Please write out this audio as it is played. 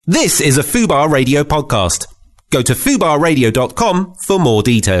This is a Fubar Radio podcast. Go to fubarradio.com for more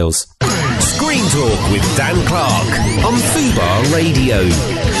details. Screen Talk with Dan Clark on Fubar Radio.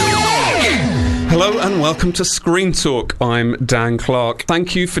 Hello and welcome to Screen Talk. I'm Dan Clark.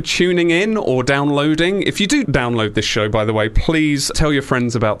 Thank you for tuning in or downloading. If you do download this show, by the way, please tell your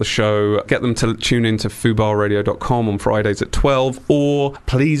friends about the show. Get them to tune in to fubarradio.com on Fridays at 12. Or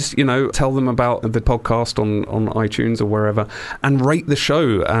please, tell them about the podcast on iTunes or wherever. And rate the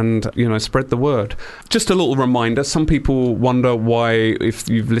show and, spread the word. Just a little reminder, some people wonder why, if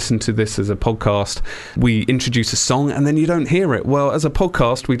you've listened to this as a podcast, we introduce a song and then you don't hear it. Well, as a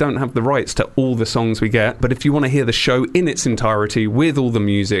podcast, we don't have the rights to all the songs we get, but if you want to hear the show in its entirety with all the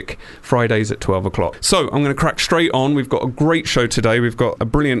music, Fridays at 12 o'clock. So I'm going to crack straight on. We've got a great show today. We've got a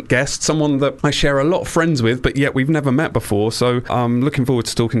brilliant guest, someone that I share a lot of friends with, but yet we've never met before, so I'm looking forward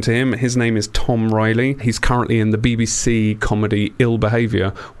to talking to him. His name is Tom Riley. He's currently in the BBC comedy Ill Behaviour,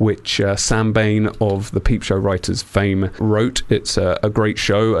 which Sam Bain of the Peep Show writers fame wrote. It's a great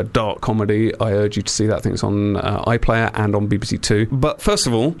show, a dark comedy. I urge you to see that. I think it's on iPlayer and on BBC Two. But first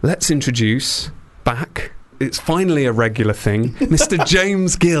of all, let's introduce back, it's finally a regular thing, Mr.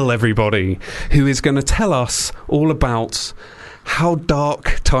 James Gill, everybody, who is going to tell us all about how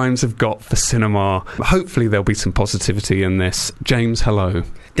dark times have got for cinema. Hopefully there'll be some positivity in this. James, hello.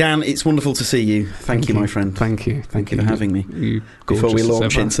 Dan, it's wonderful to see you. Thank you, my friend. Thank you for having me. Before we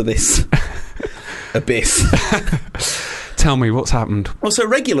launch into this abyss. Tell me, what's happened? Well, so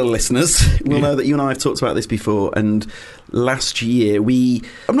regular listeners will know that you and I have talked about this before, and last year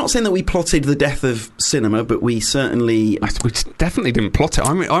I'm not saying that we plotted the death of cinema, but we definitely didn't plot it.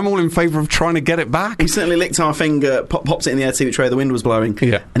 I'm all in favour of trying to get it back. We certainly licked our finger, popped it in the air to see which way the wind was blowing,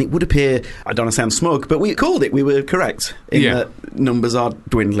 and it would appear, I don't want to sound smug, but we called it. We were correct in that numbers are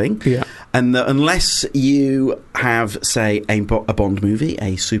dwindling, and that unless you have, say, a Bond movie,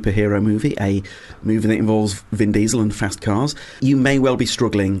 a superhero movie, a movie that involves Vin Diesel and fast cars, you may well be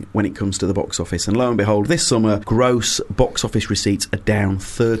struggling when it comes to the box office. And lo and behold, this summer, gross box office receipts are down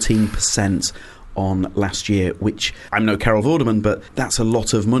 13% on last year, which, I'm no Carol Vorderman, but that's a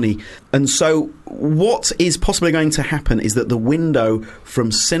lot of money. And so what is possibly going to happen is that the window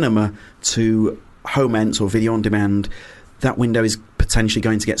from cinema to home ents or video on demand, that window is potentially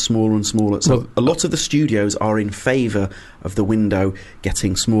going to get smaller and smaller. So a lot of the studios are in favour of the window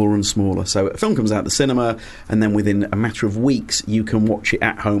getting smaller and smaller. So a film comes out of the cinema, and then within a matter of weeks, you can watch it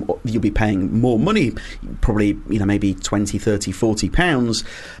at home. You'll be paying more money, probably maybe 20, 30, 40 pounds,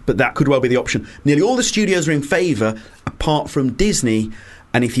 but that could well be the option. Nearly all the studios are in favour, apart from Disney.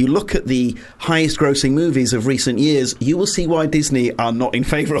 And if you look at the highest grossing movies of recent years, you will see why Disney are not in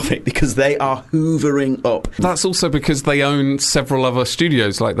favour of it, because they are hoovering up. That's also because they own several other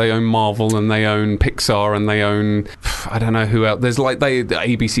studios, like they own Marvel and they own Pixar and they own, I don't know who else. There's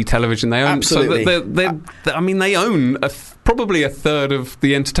ABC Television, they own. Absolutely. So they own probably a third of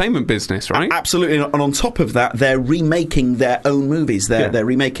the entertainment business, right? Absolutely. And on top of that, they're remaking their own movies. They're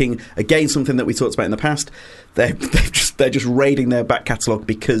remaking, again, something that we talked about in the past. They're just raiding their back catalogue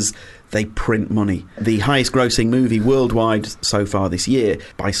because they print money. The highest grossing movie worldwide so far this year,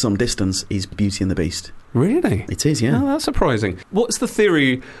 by some distance, is Beauty and the Beast. Really? It is, yeah. Oh, that's surprising. What's the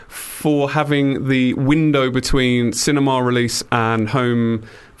theory for having the window between cinema release and home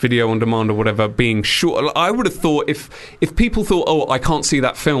video on demand or whatever being short? I would have thought if people thought, I can't see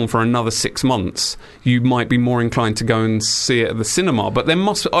that film for another 6 months, you might be more inclined to go and see it at the cinema. But there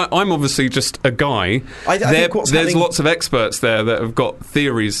must. I'm obviously just a guy. There's lots of experts there that have got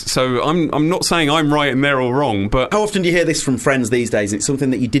theories. So I'm not saying I'm right and they're all wrong. But how often do you hear this from friends these days? It's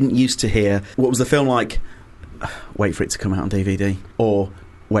something that you didn't used to hear. What was the film like? Wait for it to come out on DVD, or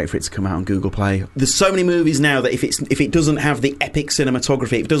wait for it to come out on Google Play. There's so many movies now that if it doesn't have the epic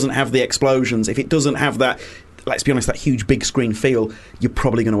cinematography, if it doesn't have the explosions, if it doesn't have that, let's be honest, that huge big screen feel, you're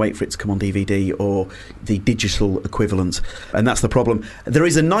probably going to wait for it to come on DVD or the digital equivalent. And that's the problem. There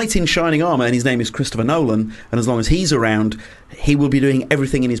is a knight in shining armour, and his name is Christopher Nolan, and as long as he's around, he will be doing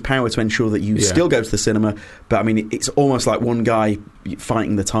everything in his power to ensure that you still go to the cinema. But I mean, it's almost like one guy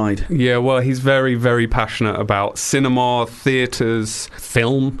fighting the tide. Yeah, well, he's very, very passionate about cinema, theatres,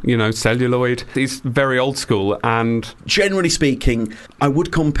 film, celluloid. He's very old school. And generally speaking, I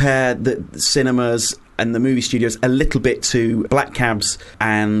would compare the cinemas and the movie studios a little bit to black cabs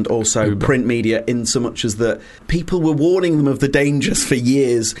and also Uber. Print media, in so much as that people were warning them of the dangers for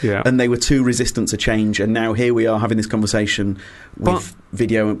years, and they were too resistant to change, and now here we are having this conversation with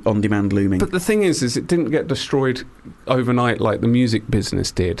video on demand looming. But the thing is it didn't get destroyed overnight like the music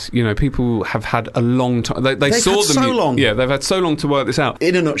business did. You know, people have had a long time. They've had so long. Yeah, they've had so long to work this out.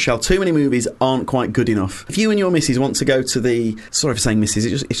 In a nutshell, too many movies aren't quite good enough. If you and your missus want to go to the... Sorry for saying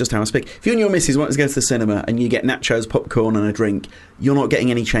missus, it's just how I speak. If you and your missus want to go to the cinema and you get nachos, popcorn and a drink, you're not getting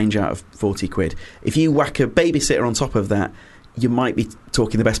any change out of 40 quid. If you whack a babysitter on top of that, you might be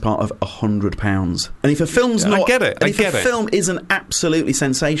talking the best part of £100. And if a film's not... I get it. If a film isn't absolutely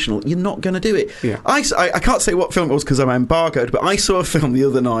sensational, you're not going to do it. Yeah. I can't say what film it was because I'm embargoed, but I saw a film the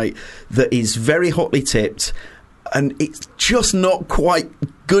other night that is very hotly tipped, and it's just not quite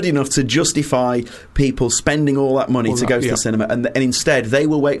good enough to justify people spending all that money to go to the cinema. And instead, they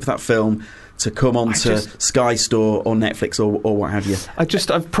will wait for that film to come onto Sky Store or Netflix or what have you.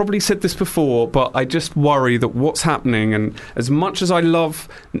 I've probably said this before, but I just worry that what's happening, and as much as I love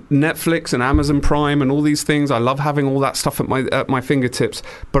Netflix and Amazon Prime and all these things, I love having all that stuff at my fingertips,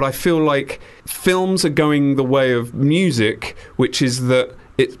 but I feel like films are going the way of music, which is that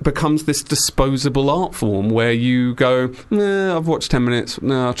it becomes this disposable art form where you go, I've watched 10 minutes,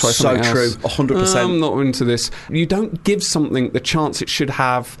 I'll try something else. So true, 100%. I'm not into this. You don't give something the chance it should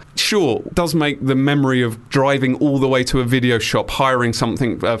have. Sure, it does make the memory of driving all the way to a video shop, hiring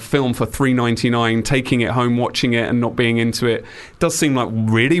a film for $3.99, taking it home, watching it and not being into it. It does seem like,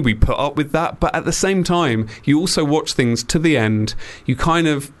 really, we put up with that? But at the same time, you also watch things to the end. You kind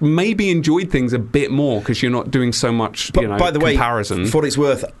of maybe enjoyed things a bit more because you're not doing so much, by the comparison. Way, for what it's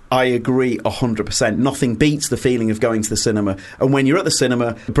worth, I agree 100%. Nothing beats the feeling of going to the cinema. And when you're at the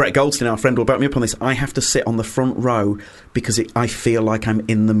cinema, Brett Goldstein, our friend, will back me up on this, I have to sit on the front row because I feel like I'm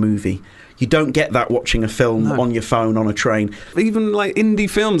in the movie. You don't get that watching a film on your phone on a train. Even like indie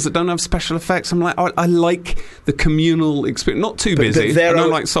films that don't have special effects, I'm like, I like the communal experience. Not too busy. I don't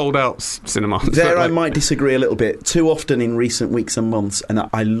like sold out cinemas. There I might disagree a little bit. Too often in recent weeks and months, and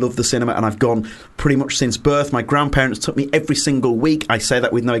I love the cinema, and I've gone pretty much since birth. My grandparents took me every single week. I say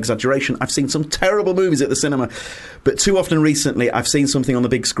that with no exaggeration. I've seen some terrible movies at the cinema, but too often recently I've seen something on the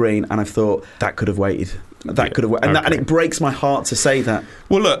big screen and I've thought, that could have waited. That could have waited. And it breaks my heart to say that.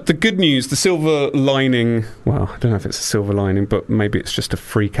 Well, look, the good news, the silver lining, well, I don't know if it's a silver lining, but maybe it's just a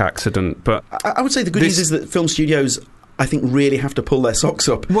freak accident. But I would say the good news is that film studios, I think, really have to pull their socks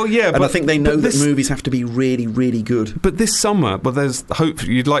up. Well, yeah, and I think they know that movies have to be really, really good. But this summer, there's hope,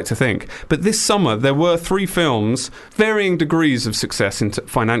 you'd like to think, but this summer there were 3 films, varying degrees of success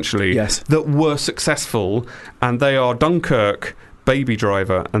financially, that were successful, and they are Dunkirk, Baby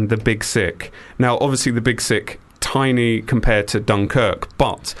Driver and The Big Sick. Now, obviously, The Big Sick, tiny compared to Dunkirk,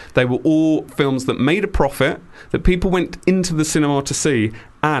 but they were all films that made a profit, that people went into the cinema to see,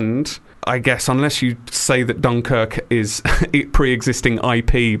 and I guess, unless you say that Dunkirk is pre-existing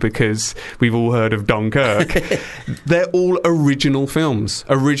IP because we've all heard of Dunkirk, they're all original films,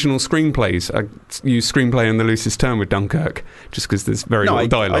 original screenplays. I use screenplay in the loosest term with Dunkirk, just because there's very little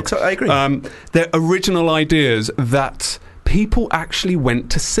dialogue. I agree. They're original ideas that people actually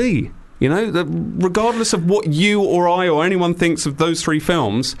went to see. You know, regardless of what you or I or anyone thinks of those 3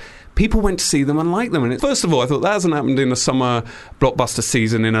 films, people went to see them and liked them. And first of all, I thought that hasn't happened in a summer blockbuster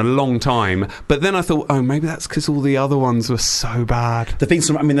season in a long time. But then I thought, maybe that's because all the other ones were so bad. There've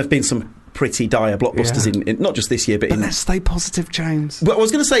been some pretty dire blockbusters in not just this year, but let's stay positive, James. Well, I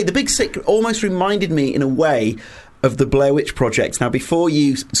was going to say, The Big Sick almost reminded me in a way of the Blair Witch Project. Now, before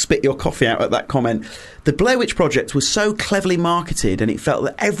you spit your coffee out at that comment, the Blair Witch Project was so cleverly marketed, and it felt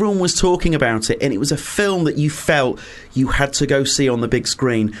that everyone was talking about it, and it was a film that you felt you had to go see on the big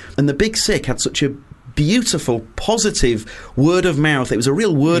screen. And The Big Sick had such a beautiful, positive word of mouth. It was a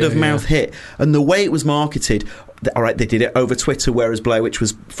real word of mouth hit. And the way it was marketed, all right, they did it over Twitter, whereas Blair Witch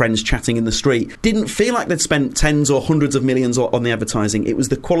was friends chatting in the street. Didn't feel like they'd spent tens or hundreds of millions on the advertising. It was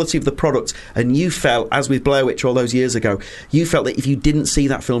the quality of the product. And you felt, as with Blair Witch all those years ago, you felt that if you didn't see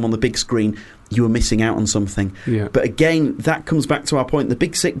that film on the big screen, you were missing out on something. Yeah. But again, that comes back to our point. The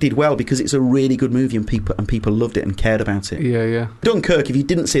Big Sick did well because it's a really good movie, and people loved it and cared about it. Yeah. Dunkirk, if you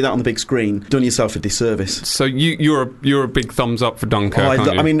didn't see that on the big screen, done yourself a disservice. So you're a big thumbs up for Dunkirk,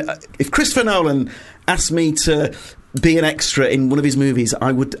 aren't you? I mean, if Christopher Nolan asked me to be an extra in one of his movies,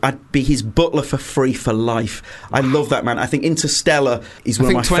 I'd be his butler for free for life. I love that man. I think Interstellar is one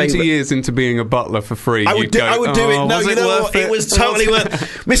of my favourite. 20 years into being a butler for free, I would do it. No, you know what? It was totally worth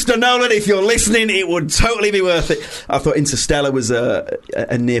it. Mr. Nolan, if you're listening, it would totally be worth it. I thought Interstellar was a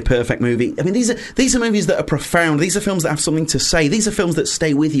near perfect movie. I mean, these are movies that are profound. These are films that have something to say. These are films that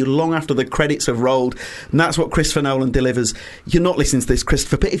stay with you long after the credits have rolled. And that's what Christopher Nolan delivers. You're not listening to this,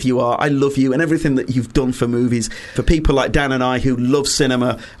 Christopher, but if you are, I love you and everything that you've done for movies. For people like Dan and I who love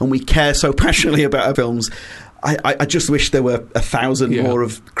cinema and we care so passionately about our films, I just wish there were 1,000 more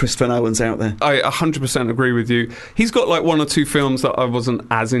of Christopher Nolan's out there. I 100% agree with you. He's got like one or two films that I wasn't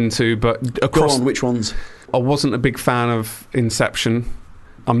as into, but across... Go on, which ones? I wasn't a big fan of Inception.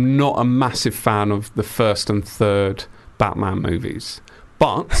 I'm not a massive fan of the first and third Batman movies.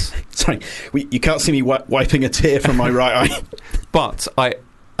 But... Sorry, you can't see me wiping a tear from my right eye. But I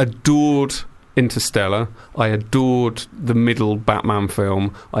adored Interstellar. I adored the middle Batman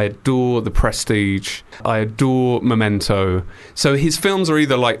film. I adore The Prestige. I adore Memento. So his films are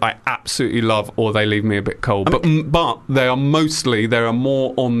either like I absolutely love or they leave me a bit cold. But they are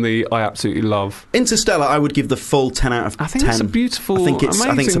more on the I absolutely love. Interstellar, I would give the full 10 out of 10. I think it's a beautiful,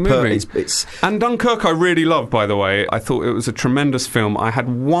 amazing movie. And Dunkirk I really love, by the way. I thought it was a tremendous film. I had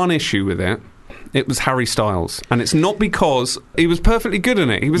one issue with it. It was Harry Styles. And it's not because he was perfectly good in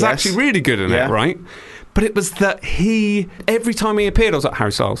it. He was actually really good in it, right? But it was that every time he appeared, I was like,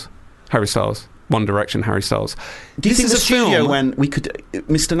 Harry Styles. One Direction, Harry Styles. Do you think the studio, when we could,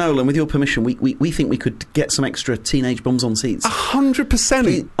 Mr. Nolan, with your permission, we think we could get some extra teenage bums on seats?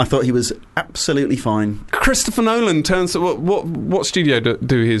 100%. I thought he was absolutely fine. Christopher Nolan turns to what studio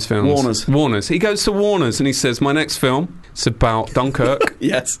do his films? Warner's. He goes to Warner's and he says, my next film, it's about Dunkirk.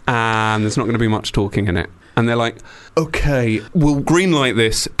 Yes. And there's not going to be much talking in it. And they're like, okay, we'll greenlight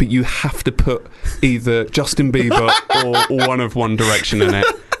this, but you have to put either Justin Bieber or one of One Direction in it,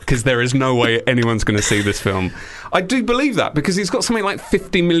 because there is no way anyone's going to see this film. I do believe that, because he's got something like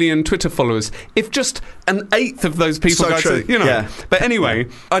 50 million Twitter followers. If just an eighth of those people go to, Yeah. But anyway,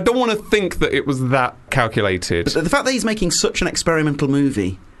 I don't want to think that it was that calculated. But the fact that he's making such an experimental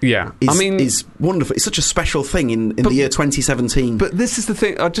movie... Yeah, is wonderful. It's such a special thing in the year 2017. But this is the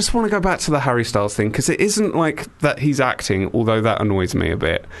thing. I just want to go back to the Harry Styles thing, because it isn't like that he's acting, although that annoys me a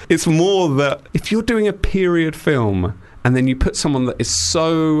bit. It's more that if you're doing a period film and then you put someone that is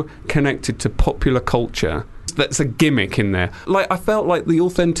so connected to popular culture, that's a gimmick in there. Like, I felt like the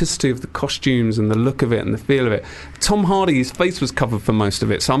authenticity of the costumes and the look of it and the feel of it. Tom Hardy, his face was covered for most of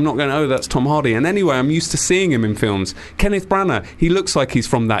it, so I'm not going, oh, that's Tom Hardy. And anyway, I'm used to seeing him in films. Kenneth Branagh, he looks like he's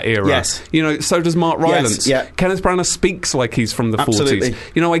from that era. Yes. So does Mark Rylance. Yes, yeah. Kenneth Branagh speaks like he's from the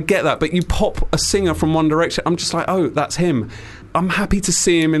 40s. I get that, but you pop a singer from One Direction, I'm just like, oh, that's him. I'm happy to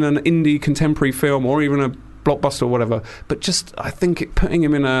see him in an indie contemporary film or even a blockbuster or whatever, but just I think putting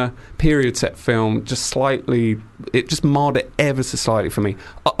him in a period set film it just marred it ever so slightly for me.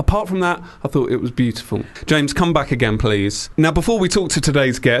 Apart from that, I thought it was beautiful. James, come back again, please. Now, before we talk to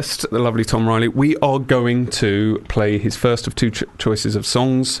today's guest, the lovely Tom Riley, we are going to play his first of two choices of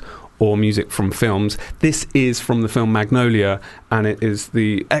songs or music from films. This is from the film Magnolia, and it is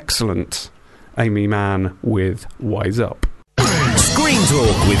the excellent Aimee Mann with Wise Up. Screen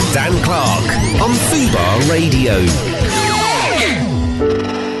Talk with Dan Clark on Fubar Radio.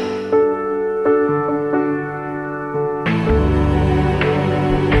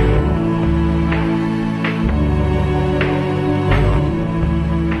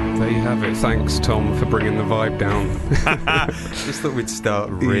 Thanks, Tom, for bringing the vibe down. Just thought we'd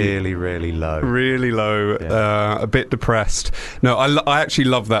start really, really low. Really low, yeah. A bit depressed. No, I actually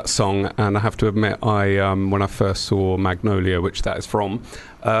love that song, and I have to admit, when I first saw Magnolia, which that is from,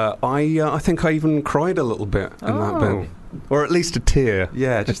 I think I even cried a little bit in that bit. Or at least a tear.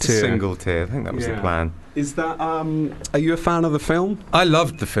 Yeah, just a single tear. I think that was the plan. Is that, are you a fan of the film? I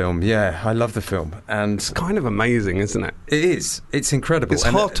loved the film, I love the film. And it's kind of amazing, isn't it? It is. It's incredible. It's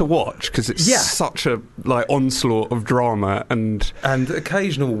hard to watch, because it's such a onslaught of drama and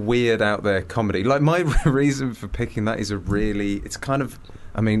occasional weird out there comedy. Like, my reason for picking that is it's kind of...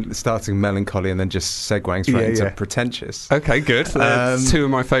 starting melancholy and then just segueing straight into pretentious. Okay, good. That's two of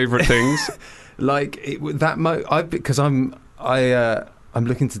my favourite things. Because I'm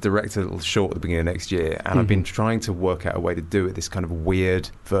looking to direct a little short at the beginning of next year, and I've been trying to work out a way to do it, this kind of weird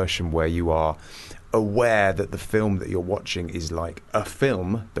version where you are aware that the film that you're watching is like a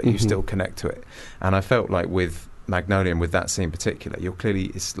film, but you still connect to it. And I felt like with Magnolia and with that scene in particular,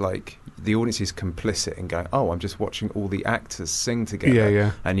 it's like the audience is complicit in going, oh, I'm just watching all the actors sing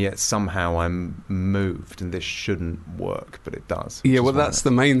together, and yet somehow I'm moved, and this shouldn't work, but it does. Yeah, well, that's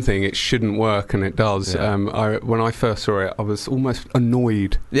the main thing. It shouldn't work, and it does. Yeah. When I first saw it, I was almost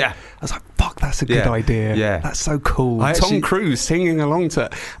annoyed. Yeah. I was like, fuck, that's a good idea. Yeah. That's so cool. Tom Cruise singing along to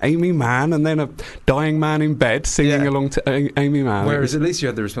Aimee Mann, and then a dying man in bed singing along to Aimee Mann. Whereas at least you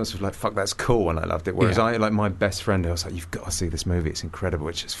had the response of like, fuck, that's cool, and I loved it. Whereas my best friend, I was like, you've got to see this movie, it's incredible.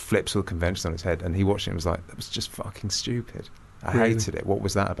 It just flips all the conventions on its head, and he watched it and was like, that was just fucking stupid. I hated it. What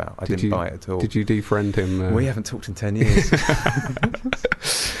was that about? I didn't buy it at all. Did you defriend him? We haven't talked in 10 years.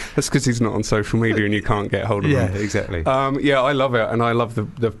 That's because he's not on social media and you can't get hold of him. Yeah, exactly. Yeah, I love it, and I love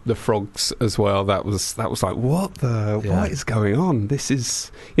the frogs as well. That was like, what is going on? This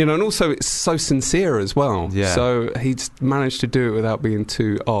is, and also it's so sincere as well. Yeah. So he's managed to do it without being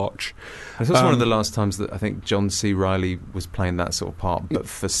too arch. It's also one of the last times that I think John C. Reilly was playing that sort of part, but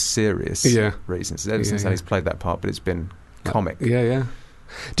for serious reasons. Ever since then, he's played that part, but it's been comic. Yeah.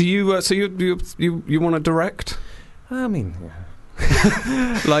 Do you? So you want to direct? I mean.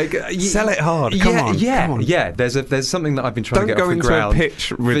 Like sell it hard. Come on. There's something that I've been trying to get off the ground. Don't go into a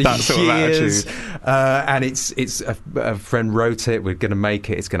pitch with that sort of attitude. And it's a friend wrote it. We're going to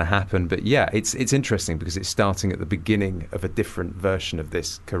make it. It's going to happen. But it's interesting because it's starting at the beginning of a different version of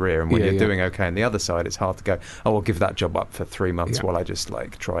this career. And when you're doing okay on the other side, it's hard to go, I'll give that job up for 3 months while I just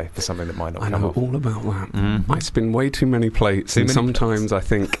try for something that might not come off. I know all about that. Mm-hmm. I spin way too many plates, and sometimes I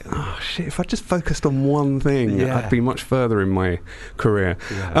think, oh shit, if I just focused on one thing, I'd be much further in my career.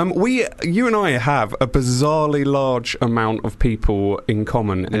 You and I have a bizarrely large amount of people in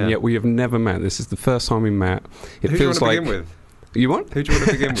common, and yet we have never met. This is the first time we met. Who feels do you want to begin with? You want? Who do you want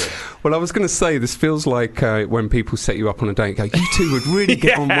to begin with? Well, I was going to say, this feels like when people set you up on a date and go, you two would really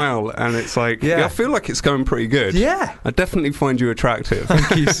get on well. And it's like, I feel like it's going pretty good. Yeah. I definitely find you attractive.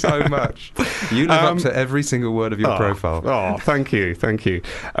 Thank you so much. You live up to every single word of your profile. Oh, thank you.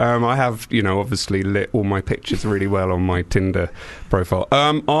 I have, obviously lit all my pictures really well on my Tinder profile.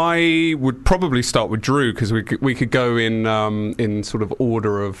 I would probably start with Drew, because we could go in sort of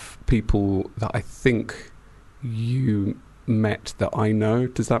order of people that I think you met that I know.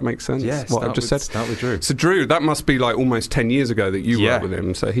 Does that make sense? Yeah, what I've just said. Start with Drew. So Drew, that must be like almost 10 years ago that you worked with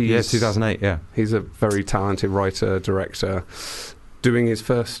him. So he's 2008. Yeah, he's a very talented writer, director, doing his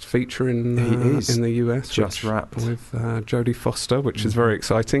first feature in the US. Just wrapped with Jodie Foster, which is very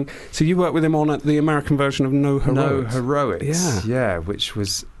exciting. So you worked with him on the American version of No Heroics. No Heroics. Yeah, which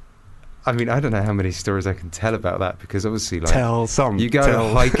was. I mean, I don't know how many stories I can tell about that, because obviously, like, tell some. You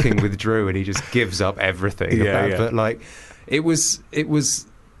go hiking with Drew and he just gives up everything. But like, it was the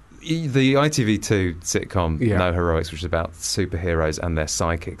ITV2 sitcom No Heroics, which is about superheroes and their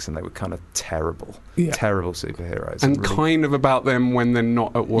psychics, and they were kind of terrible superheroes, and really, kind of about them when they're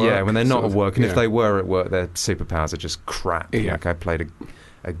not at work. Yeah, when they're not at work, and if they were at work, their superpowers are just crap. Yeah. Like, I played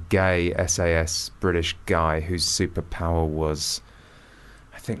a gay SAS British guy whose superpower was,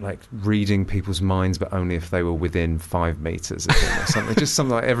 I think, like reading people's minds, but only if they were within 5 meters of them or something. Just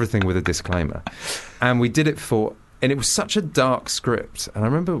something like everything with a disclaimer. And we did it and it was such a dark script. And I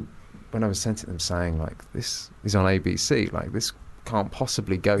remember when I was sent it them saying, like, this is on ABC, like, this can't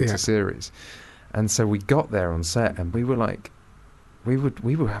possibly go to series. And so we got there on set, and we were like, we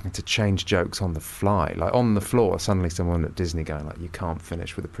were having to change jokes on the fly, like on the floor. Suddenly, someone at Disney going like, "You can't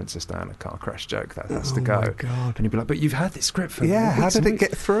finish with a Princess Diana car crash joke. That has to go." Oh my God! And you'd be like, "But you've had this script for how did it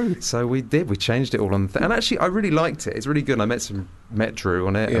get through?" So we did. We changed it all on, and actually, I really liked it. It's really good. I met Drew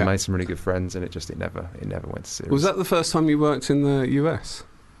on it, and made some really good friends, and it never went to series. Was that the first time you worked in the US?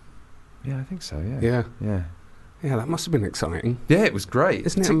 Yeah, I think so. Yeah. Yeah, that must have been exciting. Yeah, it was great.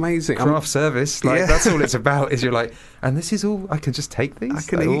 Isn't it amazing? Craft service, like that's all it's about. Is you're like, and this is all I can just take these. I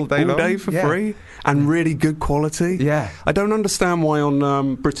can eat all day for free, and really good quality. Yeah, I don't understand why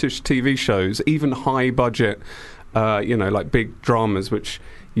on British TV shows, even high budget, like big dramas, which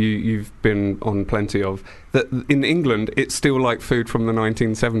you've been on plenty of, that in England it's still like food from the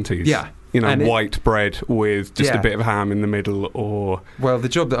 1970s. Yeah. White bread with just a bit of ham in the middle, or... Well, the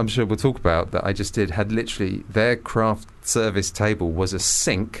job that I'm sure we'll talk about that I just did had literally, their craft service table was a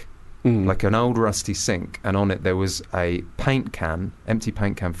sink, like an old rusty sink, and on it there was a empty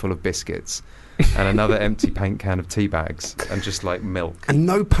paint can full of biscuits, and another empty paint can of tea bags, and just like milk. And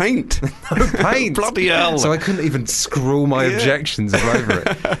no paint! No paint! Bloody hell! So I couldn't even scrawl my objections all over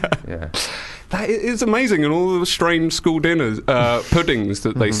it. Yeah. That is amazing, and all the strange school dinners, puddings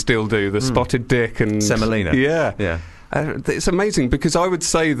that they still do, the spotted dick and... Semolina. Yeah. It's amazing, because I would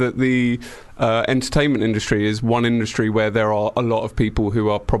say that the entertainment industry is one industry where there are a lot of people who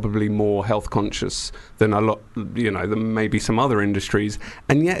are probably more health conscious than than maybe some other industries,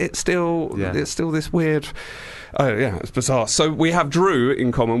 and yet it's still this weird... Oh, yeah, it's bizarre. So we have Drew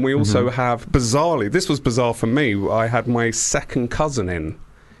in common. We also have, bizarrely, this was bizarre for me, I had my second cousin in,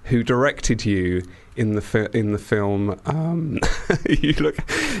 who directed you in the film.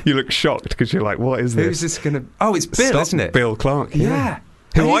 You look shocked, because you're like, what is this? Who's this going to... Oh, it's Bill, isn't it? Bill Clark. Yeah.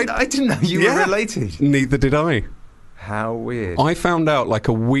 I didn't know you were related. Neither did I. How weird. I found out like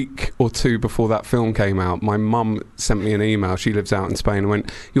a week or two before that film came out. My mum sent me an email. She lives out in Spain, and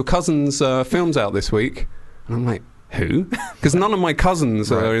went, "Your cousin's film's out this week." And I'm like, who? Because none of my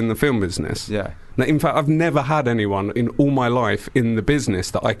cousins are in the film business. Yeah. Now, in fact, I've never had anyone in all my life in the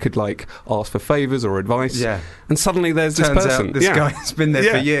business that I could like ask for favours or advice. Yeah. And suddenly there's this person. Out this guy's been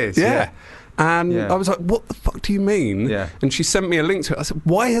there for years. Yeah. And I was like, what the fuck do you mean? Yeah. And she sent me a link to it. I said,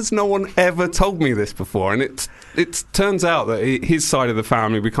 why has no one ever told me this before? And it turns out that his side of the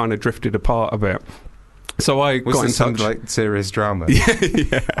family, we kind of drifted apart a bit. So I got in touch. Like serious drama.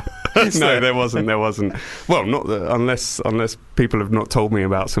 Yeah. No, there wasn't. Well, not that, unless people have not told me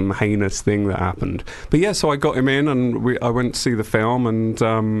about some heinous thing that happened. But yeah, so I got him in, and I went to see the film, and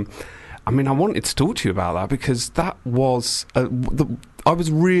I mean, I wanted to talk to you about that because that was I was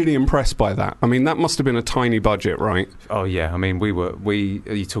really impressed by that. I mean, that must have been a tiny budget, right? Oh yeah. I mean,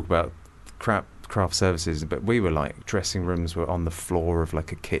 you talk about craft services, but we were like, dressing rooms were on the floor of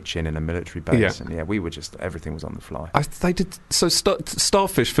like a kitchen in a military base, and we were just, everything was on the fly. They did so.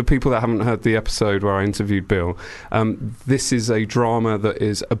 Starfish, for people that haven't heard the episode where I interviewed Bill, this is a drama that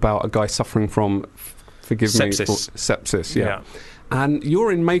is about a guy suffering from, sepsis. Yeah. And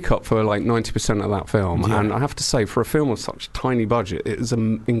you're in makeup for like 90% of that film, and I have to say, for a film of such a tiny budget, it is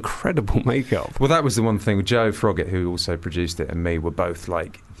an incredible makeup. Well, that was the one thing. Joe Froggatt, who also produced it, and me were both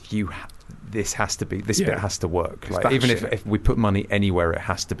like, this has to be, this bit has to work. Like, even if we put money anywhere, it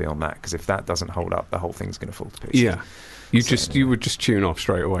has to be on that, because if that doesn't hold up, the whole thing's going to fall to pieces. Yeah. You would just tune off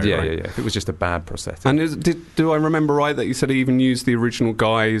straight away. Yeah, right? yeah. If it was just a bad prosthetic. And do I remember right that you said he even used the original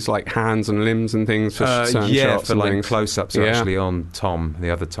guy's like hands and limbs and things for certain shots? For and like things? close-ups are actually on Tom, the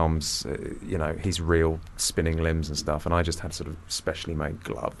other Tom's, his real spinning limbs and stuff, and I just had sort of specially made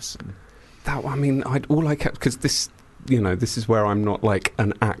gloves. Because this, this is where I'm not like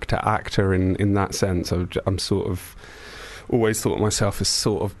an actor in that sense. I'm sort of always thought of myself as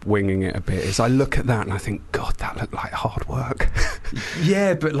sort of winging it a bit. As I look at that and I think, God, that looked like hard work.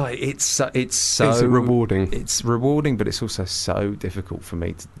 Yeah, but like it's so rewarding. It's rewarding, but it's also so difficult for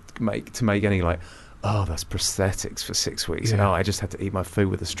me to make any like, oh, that's prosthetics for 6 weeks. Yeah. No, I just had to eat my food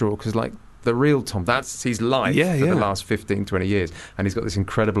with a straw, because like the real Tom, that's his life for the last 15, 20 years. And he's got this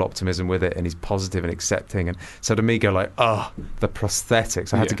incredible optimism with it, and he's positive and accepting. And so to me, go like, the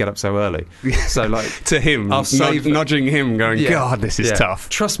prosthetics. I had to get up so early. So like to him, nudging him, going, God, this is tough.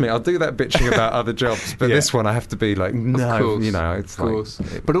 Trust me, I'll do that bitching about other jobs, but this one I have to be like, no, of course, it's of course.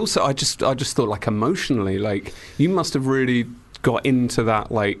 But also, I just thought, like, emotionally, like, you must have really got into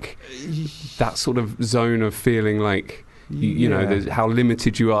that, like, that sort of zone of feeling like, you know, how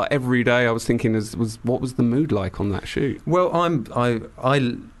limited you are. Every day I was thinking, what was the mood like on that shoot? Well,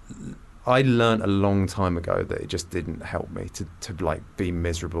 I learned a long time ago that it just didn't help me to like be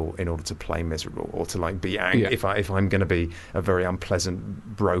miserable in order to play miserable, or to like be angry. If I'm going to be a very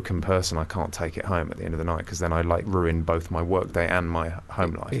unpleasant, broken person, I can't take it home at the end of the night, because then I like ruin both my work day and my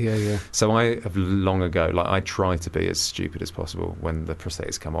home life. Yeah. So I have long ago, like, I try to be as stupid as possible when the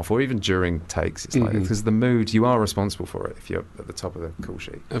prosthetics come off, or even during takes. It's like, because the mood, you are responsible for it if you're at the top of the call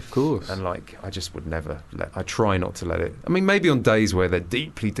sheet. Of course. And like, I just would never I try not to let it. I mean, maybe on days where they're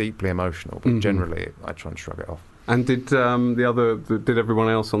deeply, deeply emotional, but generally I try and shrug it off. And did everyone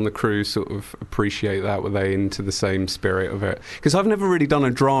else on the crew sort of appreciate that? Were they into the same spirit of it? Because I've never really done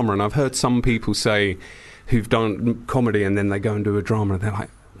a drama, and I've heard some people say who've done comedy and then they go and do a drama and they're like,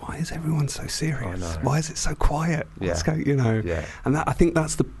 why is everyone so serious? Why is it so quiet? Let's go, And I think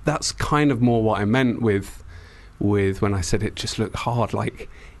that's kind of more what I meant with when I said it just looked hard. Like,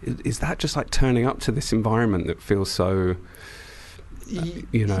 is that just like turning up to this environment that feels so...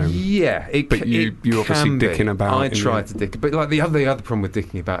 Yeah, but you obviously dicking about. I try to dick, but like the other problem with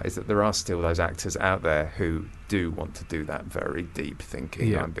dicking about is that there are still those actors out there who do want to do that very deep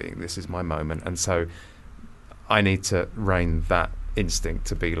thinking. This is my moment, and so I need to rein that instinct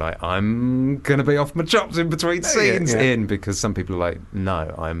to be like, I'm gonna be off my chops in between scenes in, because some people are like,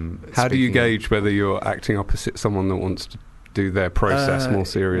 no, I'm. How do you gauge whether you're acting opposite someone that wants to do their process more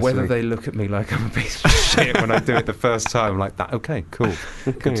seriously? Whether they look at me like I'm a piece of shit when I do it the first time, like that. Okay, cool.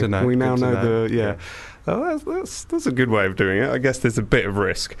 Good to know. We now know Oh, that's a good way of doing it. I guess there's a bit of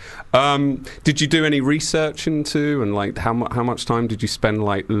risk. Did you do any research into, and like how much time did you spend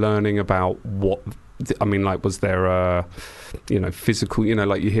like learning about what? I mean, like, was there a physical?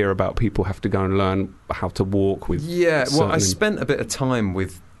 Like you hear about people have to go and learn how to walk with. Yeah, well, I spent a bit of time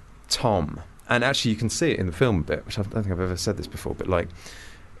with Tom. And actually, you can see it in the film a bit, which I don't think I've ever said this before, but like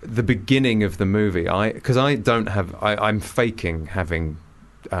the beginning of the movie, because I'm faking having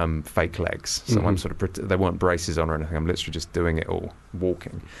fake legs, so I'm sort of, there weren't braces on or anything. I'm literally just doing it all,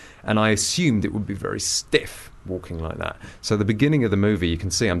 walking, and I assumed it would be very stiff walking like that. So the beginning of the movie, you can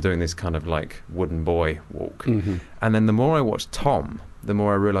see I'm doing this kind of like wooden boy walk, and then the more I watch Tom, the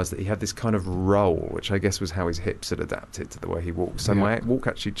more I realised that he had this kind of roll, which I guess was how his hips had adapted to the way he walks. So my walk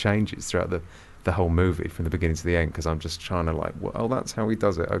actually changes throughout the whole movie from the beginning to the end, because I'm just trying to like, well, that's how he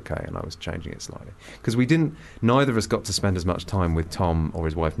does it, okay, and I was changing it slightly. Because neither of us got to spend as much time with Tom or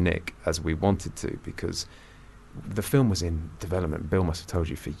his wife Nick as we wanted to, because the film was in development. Bill must have told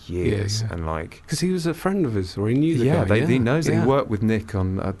you for years, and like, because he was a friend of his, or he knew the guy. He knows that he worked with Nick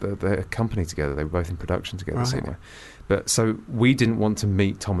on the company together. They were both in production together somewhere. But so we didn't want to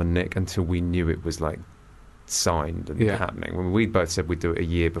meet Tom and Nick until we knew it was like signed and happening. When we'd both said we'd do it a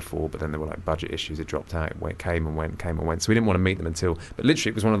year before, but then there were like budget issues. It dropped out. It came and went. So we didn't want to meet them until. But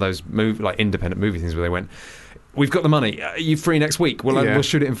literally, it was one of those independent movie things where they went, "We've got the money. Are you free next week? We'll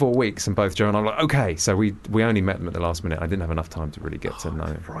shoot it in 4 weeks." And both Joe and I were like, "Okay." So we only met them at the last minute. I didn't have enough time to really get to know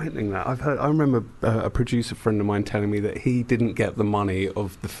him. Frightening that. I remember a producer friend of mine telling me that he didn't get the money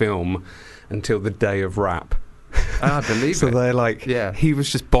of the film until the day of wrap. I believe so it. They're like, he was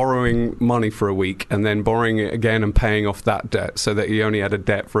just borrowing money for a week and then borrowing it again and paying off that debt, so that he only had a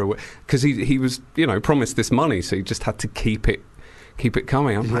debt for a week, because he was promised this money, so he just had to keep it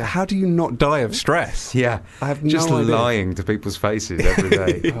coming. I'm like, how do you not die of stress? Yeah, I have just no idea. lying to people's faces every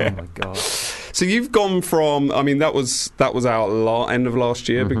day. Oh my god. So you've gone from, I mean, that was out end of last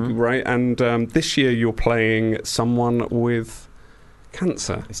year, right? And this year you're playing someone with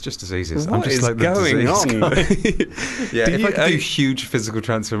cancer. It's just as easy as what I'm just is like the going on? If I could do huge physical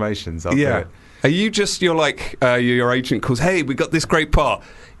transformations, I'll do it. Are you just, you're like, your agent calls, hey, we got this great part.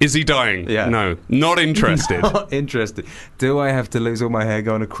 Is he dying? Yeah. No, not interested. Not interested. Do I have to lose all my hair,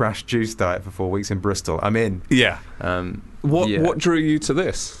 go on a crash juice diet for 4 weeks in Bristol? I'm in. Yeah. What drew you to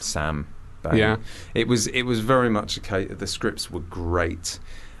this? Sam Bain. Yeah. It was very much a case. The scripts were great,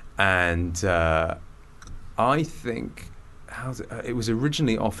 and I think it was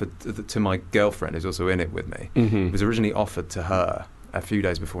originally offered to my girlfriend, who's also in it with me. It was originally offered to her a few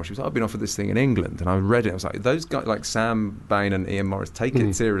days before. She was like, I've been offered this thing in England, and I read it. I was like, those guys like Sam Bain and Ian Morris, take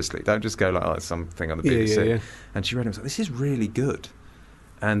it seriously. Don't just go like, oh, it's something on the BBC. Yeah. And she read it and was like, this is really good.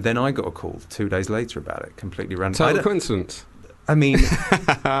 And then I got a call 2 days later about it, completely random. Total coincidence. I mean,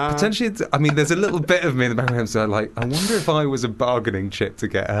 potentially, there's a little bit of me in the background, so like, I wonder if I was a bargaining chip to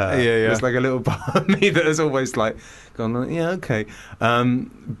get her. Yeah. There's like a little part of me that has always like gone, yeah, okay.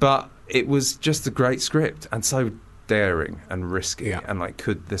 But it was just a great script, and so daring and risky, and like,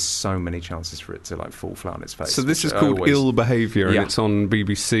 there's so many chances for it to like fall flat on its face. So this is called Ill Behaviour, and it's on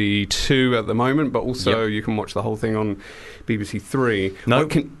BBC 2 at the moment, but also you can watch the whole thing on BBC 3. No,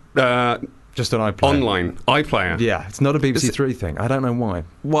 just on iPlayer. Online iPlayer. Yeah, it's not a BBC 3 thing. I don't know why.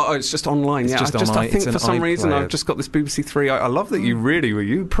 Well, it's just online. It's I think for some reason I've just got this BBC 3. I love that you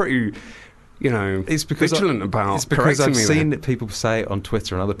were pretty, it's because vigilant about. It's because I've seen people say it on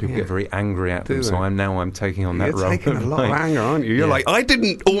Twitter, and other people get very angry at them. So I'm taking on that role. You're taking a lot of anger, aren't you? You're like, I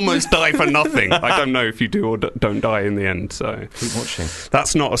didn't almost die for nothing. I don't know if you do or don't die in the end. So keep watching.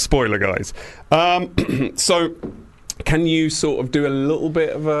 That's not a spoiler, guys. So, can you sort of do a little bit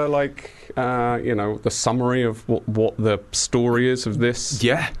of a the summary of what the story is of this?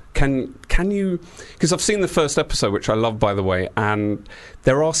 Yeah. Can you? Because I've seen the first episode, which I love, by the way, and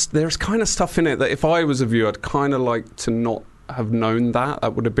there's kind of stuff in it that if I was a viewer, I'd kind of like to not have known that.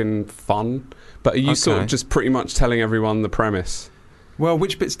 That would have been fun. But are you sort of just pretty much telling everyone the premise? Well,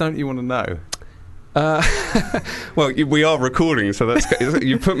 which bits don't you want to know? Well, we are recording, so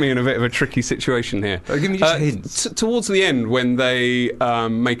you put me in a bit of a tricky situation here. Give me just hints. Towards the end, when they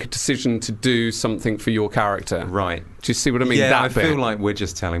make a decision to do something for your character, right? Do you see what I mean? Yeah, I feel like we're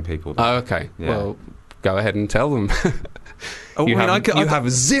just telling people that. Oh, okay. Yeah. Well, go ahead and tell them. You have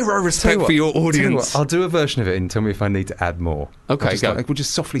zero respect for your audience. I'll do a version of it and tell me if I need to add more. Okay, we'll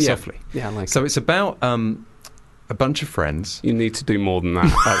just softly. Yeah, I like so it's about a bunch of friends. You need to do more than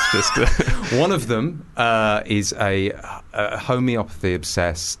that. That's just one of them is a homeopathy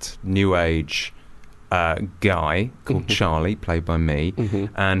obsessed new age guy called Charlie, played by me,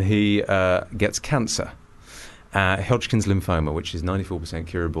 and he gets cancer, Hodgkin's lymphoma, which is 94%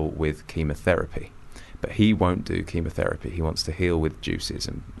 curable with chemotherapy. But he won't do chemotherapy. He wants to heal with juices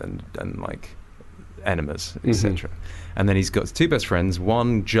and like enemas, etc. And then he's got two best friends.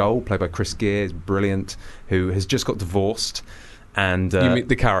 One, Joel, played by Chris Gere, is brilliant, who has just got divorced. And you meet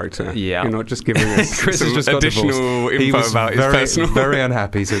the character. Yeah, you're not just giving us Chris has just additional info about his personal. Very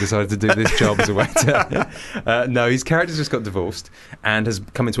unhappy, so he decided to do this job as a waiter. No, his character's just got divorced and has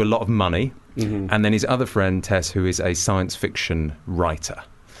come into a lot of money. And then his other friend Tess, who is a science fiction writer.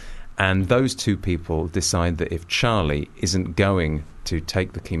 And those two people decide that if Charlie isn't going to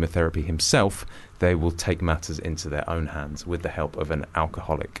take the chemotherapy himself, they will take matters into their own hands with the help of an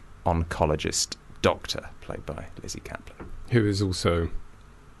alcoholic oncologist doctor, played by Lizzie Kaplan. Who is also...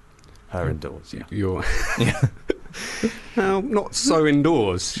 Her indoors, yeah. You're... Yeah. Well, not so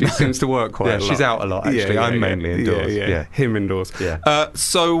indoors. She seems to work quite a lot. She's out a lot, actually. I'm mainly indoors. Yeah. Him indoors. Yeah.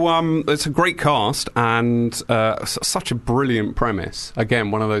 So it's a great cast and such a brilliant premise.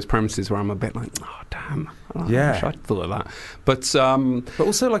 Again, one of those premises where I'm a bit like, oh, damn. I wish I'd thought of that. But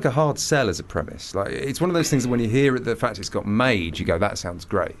also like a hard sell as a premise. Like, it's one of those things that when you hear it, the fact it's got made, you go, that sounds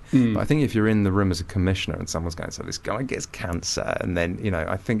great. But I think if you're in the room as a commissioner and someone's going, so this guy gets cancer, and then,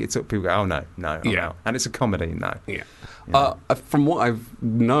 I think it's people go, oh, no, I'm out. And it's a comedy, no. Yeah. From what I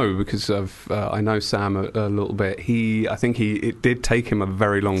know, because I know Sam a little bit, I think it did take him a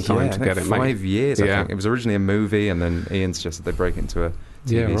very long time to get it made. 5 years, I think. It was originally a movie, and then Ian suggested they break it into a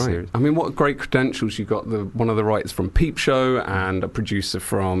TV series. I mean, what great credentials. You got one of the writers from Peep Show and a producer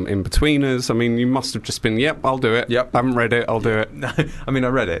from In-Betweeners. I mean, you must have just been, yep, I'll do it. Yep. I haven't read it, I'll do it. I mean, I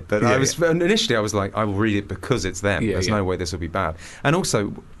read it, but initially I was like, I will read it because it's them. There's no way this will be bad. And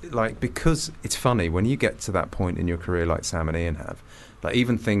also, like, because it's funny, when you get to that point in your career like Sam and Ian have, like,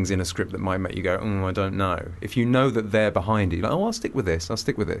 even things in a script that might make you go, I don't know. If you know that they're behind you, like, I'll stick with this.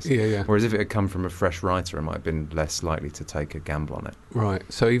 Yeah. Whereas if it had come from a fresh writer, I might have been less likely to take a gamble on it. Right.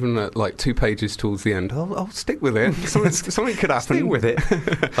 So even at, like, 2 pages towards the end, I'll stick with it. Something could happen. Stick with it.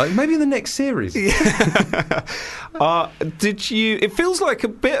 Like, maybe in the next series. It feels like a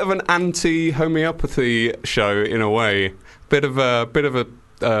bit of an anti-homeopathy show in a way. Bit of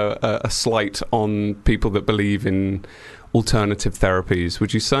a slight on people that believe in alternative therapies,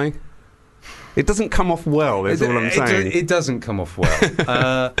 would you say? It doesn't come off well, is all I'm saying. It doesn't come off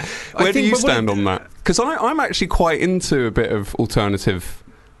well. Where do you stand on that? Because I'm actually quite into a bit of alternative,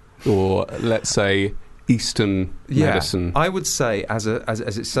 or let's say Eastern medicine. I would say, as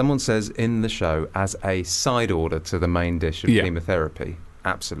someone says in the show, as a side order to the main dish of chemotherapy,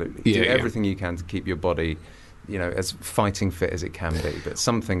 absolutely. Do everything you can to keep your body, as fighting fit as it can be. But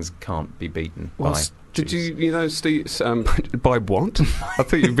some things can't be beaten by... Did you, Steve, by what? I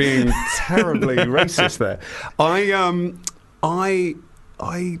thought you were being terribly racist there.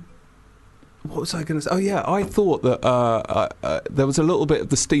 What was I going to say? Oh, yeah, I thought that there was a little bit of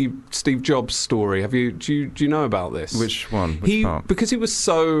the Steve Jobs story. Do you know about this? Which one? Which part? Because he was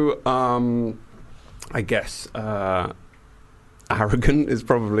so, I guess... arrogant is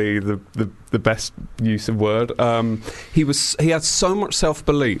probably the best use of word. He had so much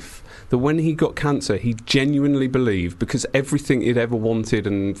self-belief that when he got cancer, he genuinely believed, because everything he'd ever wanted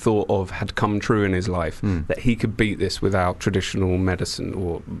and thought of had come true in his life, that he could beat this without traditional medicine,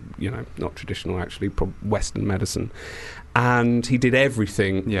 or, not traditional, actually, Western medicine. And he did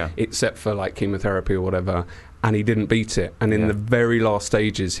everything except for, like, chemotherapy or whatever, and he didn't beat it. And in the very last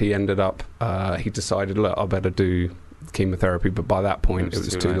stages, he ended up, he decided, look, I better do chemotherapy, but by that point, it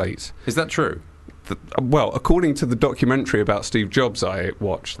was too late. Is that true? Well, according to the documentary about Steve Jobs I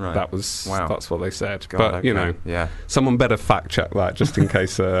watched, that's what they said. God, but someone better fact check that just in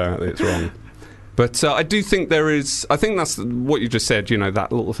case it's wrong. But I do think I think that's what you just said.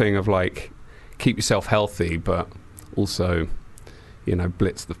 That little thing of, like, keep yourself healthy, but also,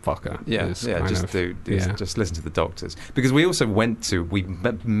 blitz the fucker. Just listen to the doctors. Because we also we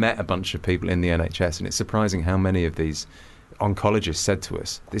met a bunch of people in the NHS, and it's surprising how many of these oncologists said to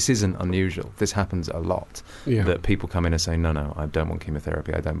us, this isn't unusual, this happens a lot, that people come in and say, no, I don't want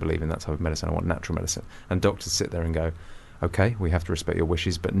chemotherapy, I don't believe in that type of medicine, I want natural medicine. And doctors sit there and go, okay, we have to respect your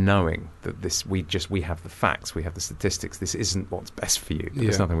wishes, but knowing that we have the facts, we have the statistics, this isn't what's best for you.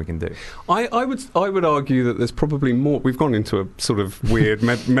 There's nothing we can do. I would argue that there's probably more. We've gone into a sort of weird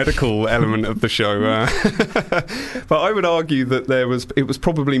medical element of the show, but I would argue that it was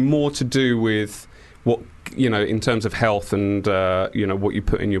probably more to do with what, in terms of health and what you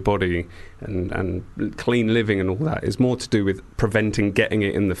put in your body and clean living and all that, is more to do with preventing getting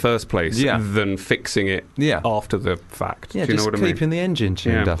it in the first place than fixing it after the fact. Yeah, do you know what I mean? Keeping the engine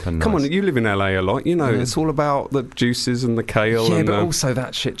tuned up and nice. Come on, you live in LA a lot. It's all about the juices and the kale. Yeah, and but also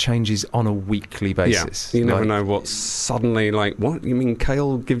that shit changes on a weekly basis. Yeah, you never know what's suddenly like. What you mean?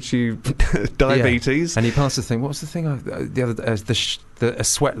 Kale gives you diabetes? Yeah. And he passed the thing. What was the thing the other day? A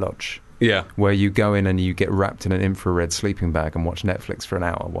sweat lodge. Yeah. Where you go in and you get wrapped in an infrared sleeping bag and watch Netflix for an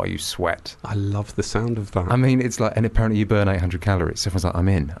hour while you sweat. I love the sound of that. I mean, it's like, and apparently you burn 800 calories. So everyone's like, I'm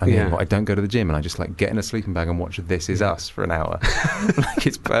in. Well, I don't go to the gym, and I just like get in a sleeping bag and watch This Is Us for an hour. Like,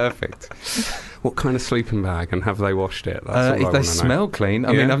 it's perfect. What kind of sleeping bag, and have they washed it? That's if they smell clean.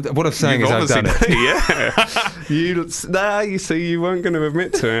 I mean, what I'm saying is I've done it. You see, you weren't going to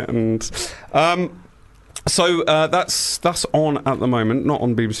admit to it. And so that's on at the moment, not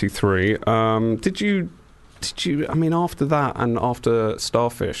on BBC Three. Did you did you? I mean, after that and after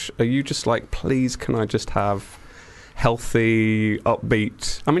Starfish, are you just like, please, can I just have healthy,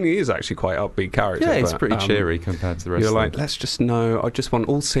 upbeat? I mean, he is actually quite upbeat character. Yeah, he's but, pretty cheery compared to the rest. You're of like, them. let's just know. I just want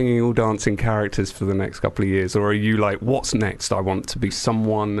all singing, all dancing characters for the next couple of years. Or are you like, what's next? I want to be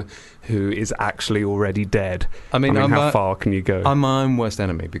someone who is actually already dead. I mean how far can you go? I'm my own worst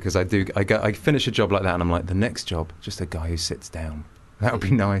enemy because I finish a job like that and I'm like, the next job, just a guy who sits down. That would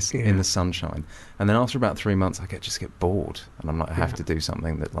be nice in the sunshine. And then after about 3 months, I just get bored, and I'm like, I have to do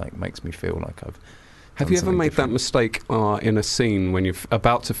something that like makes me feel like I've. Have you ever made that mistake in a scene when you're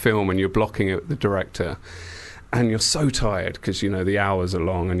about to film and you're blocking it with the director, and you're so tired because the hours are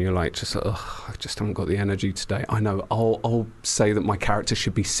long, and you're like, I just haven't got the energy today. I know. I'll say that my character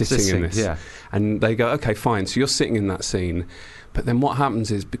should be sitting in this, and they go, okay, fine. So you're sitting in that scene, but then what happens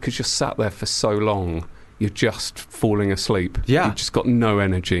is because you're sat there for so long, you're just falling asleep. Yeah. You've just got no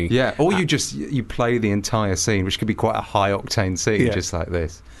energy. Yeah. Or you play the entire scene, which could be quite a high octane scene, just like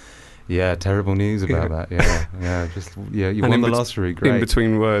this. Yeah, terrible news about that. You won the lottery. Great. In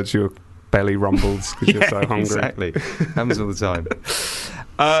between words, your belly rumbles because you're so hungry. Exactly. Happens all the time.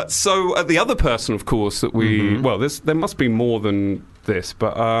 So the other person, of course, that we there must be more than this,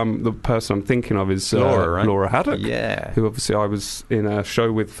 but the person I'm thinking of is Laura, right? Laura Haddock, who obviously I was in a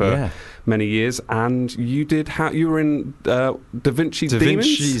show with for many years, and you were in Da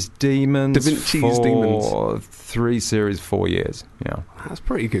Vinci's Demons for 3 series, 4 years. Yeah, that's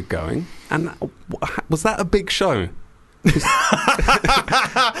pretty good going. And was that a big show? I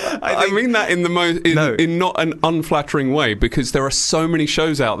mean that in the most in not an unflattering way, because there are so many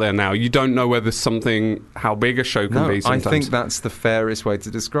shows out there now. You don't know whether how big a show can be. Sometimes. I think that's the fairest way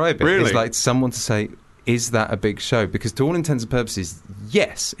to describe it. Really? It's like someone to say, is that a big show? Because to all intents and purposes,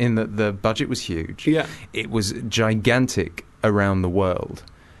 yes, in that the budget was huge. Yeah, it was gigantic around the world,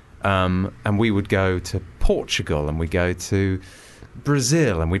 and we would go to Portugal and we go to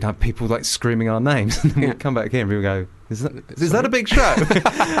Brazil, and we'd have people like screaming our names, and then we'd come back here and we would go, is that a big show?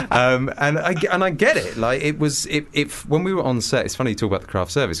 And I get it. Like it when we were on set. It's funny you talk about the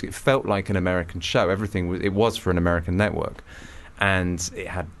craft service. It felt like an American show. Everything was for an American network, and it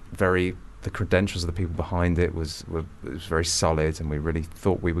had the credentials of the people behind it was very solid, and we really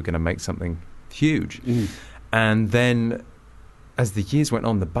thought we were going to make something huge. And then, as the years went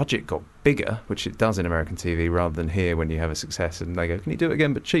on, the budget got bigger, which it does in American TV, rather than here when you have a success and they go, can you do it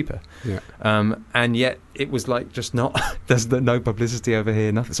again but cheaper? Yeah. And yet it was like just not, there's no publicity over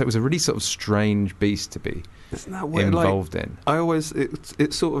here, nothing. So it was a really sort of strange beast to be involved in. I always,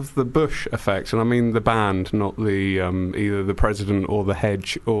 it's sort of the Bush effect, and I mean the band, not the either the president or the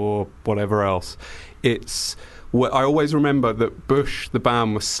hedge or whatever else. I always remember that Bush, the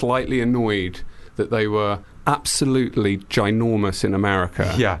band, was slightly annoyed that they were absolutely ginormous in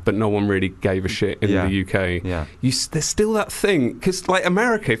America, but no one really gave a shit in the UK. Yeah. There's still that thing, because like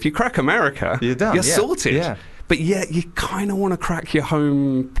America, if you crack America, you're done. You're sorted. Yeah. But yet you kind of want to crack your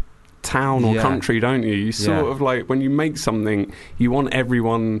home town or country, don't you? You sort of like, when you make something, you want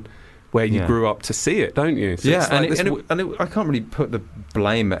everyone where you grew up to see it, don't you? So I can't really put the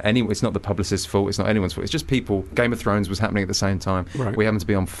blame at anyone. It's not the publicist's fault. It's not anyone's fault. It's just people. Game of Thrones was happening at the same time. Right. We happened to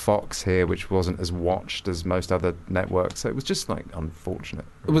be on Fox here, which wasn't as watched as most other networks. So it was just like unfortunate.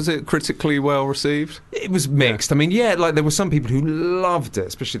 Was it critically well received? It was mixed. I mean, like there were some people who loved it,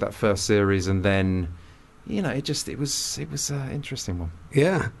 especially that first series, and then. It was an interesting one.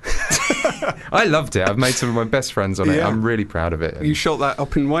 Yeah. I loved it. I've made some of my best friends on it. I'm really proud of it. You shot that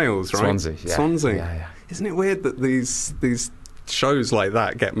up in Wales, right? Swansea. Yeah. Swansea. Yeah. Isn't it weird that these shows like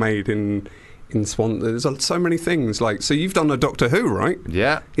that get made in Swansea? There's so many things. Like, so you've done a Doctor Who, right?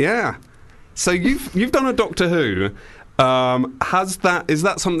 Yeah. Yeah. So you've done a Doctor Who. Is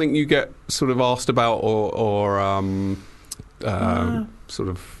that something you get sort of asked about, or sort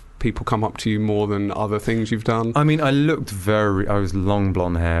of people come up to you more than other things you've done? I mean, I was long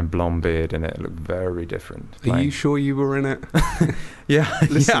blonde hair, blonde beard, and it looked very different. Are you sure you were in it? Yeah.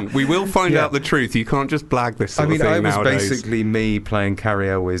 Listen, we will find out the truth. You can't just blag this sort of thing nowadays. I was basically me playing Carrie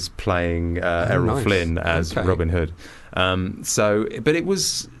Elwes playing Errol Flynn as Robin Hood. But it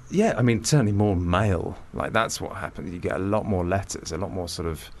was, I mean, certainly more male. Like, that's what happened. You get a lot more letters, a lot more sort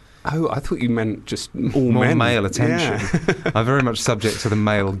of... Oh, I thought you meant just all more men. Male attention. Yeah. I'm very much subject to the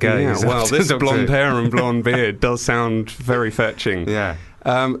male gaze. Yeah, well, this blonde hair and blonde beard does sound very fetching. Yeah.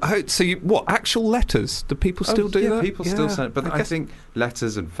 So, actual letters? Do people still do that? People still send it. But I think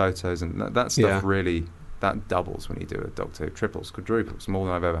letters and photos and that stuff really, that doubles when you do a Doctor Who. Triples, quadruples, more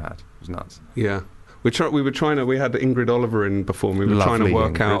than I've ever had. It was nuts. Yeah. We had Ingrid Oliver in before, and we were trying to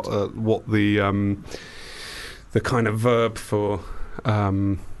work out what the kind of verb for...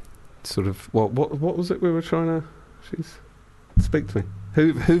 sort of what was it we were trying to? She's speak to me.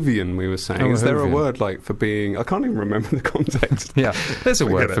 Hoovian, we were saying. Is there a word like for being? I can't even remember the context. Yeah, there's a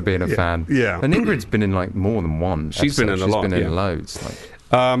word for being a fan. Yeah, and Ingrid's been in like more than one. She's been in a lot. She's been in loads. Like.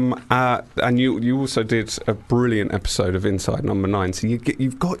 And you also did a brilliant episode of Inside Number 9. So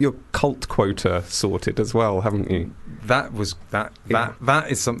you've got your cult quota sorted as well, haven't you? That was that. Yeah. That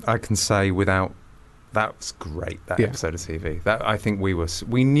is something I can say without. That was great. That episode of TV. That I think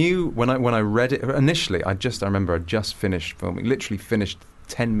we knew when I read it initially. I remember I just finished filming. Literally finished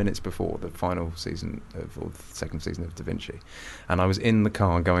 10 minutes before the final season or the second season of Da Vinci, and I was in the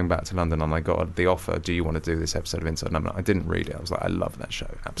car going back to London, and I got the offer. Do you want to do this episode of Inside Number 9? I didn't read it. I was like, I love that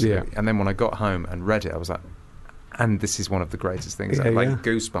show, absolutely. Yeah. And then when I got home and read it, I was like, and this is one of the greatest things. I had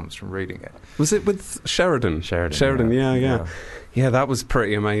goosebumps from reading it. Was it with Sheridan? Sheridan. Yeah. That was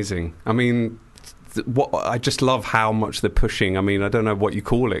pretty amazing. I mean. I just love how much they're pushing. I mean, I don't know what you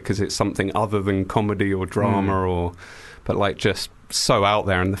call it because it's something other than comedy or drama, but like just so out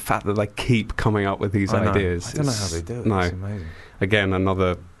there. And the fact that they keep coming up with these ideas. I don't know how they do it. No, it's amazing. Again,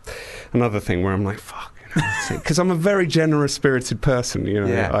 another thing where I'm like, fuck. Because I'm a very generous-spirited person, you know.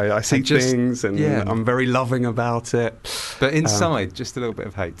 Yeah. I see things and I'm very loving about it. But inside, just a little bit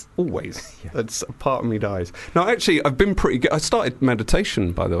of hate. Always. That's a part of me dies. No, actually, I've been pretty good. I started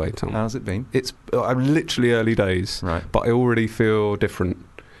meditation, by the way, Tom. How's it been? I'm literally early days, right? But I already feel different.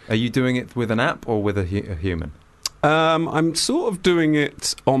 Are you doing it with an app or with a human? I'm sort of doing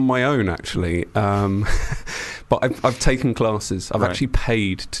it on my own, actually. But I've taken classes. I've actually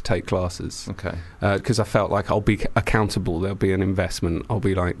paid to take classes. Okay. Because I felt like I'll be accountable. There'll be an investment. I'll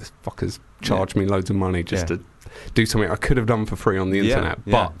be like, this fuckers charge me loads of money just to do something I could have done for free on the internet.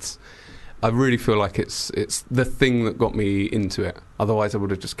 Yeah. But I really feel like it's the thing that got me into it. Otherwise, I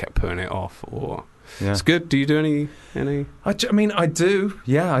would have just kept putting it off. Or it's good. Do you do any? I mean, I do.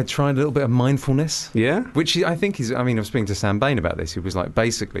 Yeah, I tried a little bit of mindfulness. Yeah, which I think is. I mean, I was speaking to Sam Bain about this. He was like,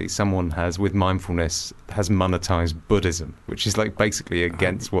 basically, someone has with mindfulness has monetized Buddhism, which is like basically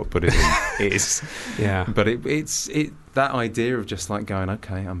against what Buddhism is. Yeah, but it's that idea of just like going,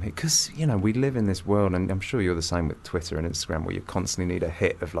 okay, I'm here because we live in this world, and I'm sure you're the same with Twitter and Instagram, where you constantly need a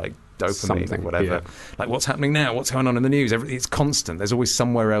hit of like dopamine or whatever. Yeah. Like, what's happening now? What's going on in the news? It's constant. There's always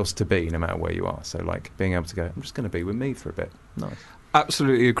somewhere else to be, no matter where you are. So like being able to go, I'm just going to be with me for a bit. Nice.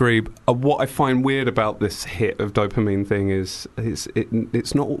 Absolutely agree. What I find weird about this hit of dopamine thing is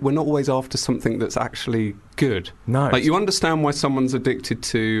it's not. We're not always after something that's actually good. No, like you understand why someone's addicted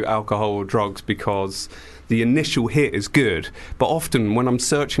to alcohol or drugs because the initial hit is good, but often when I'm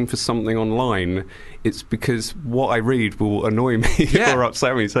searching for something online, it's because what I read will annoy me or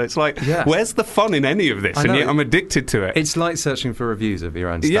upset me. So it's like, where's the fun in any of this? And yet I'm addicted to it. It's like searching for reviews of your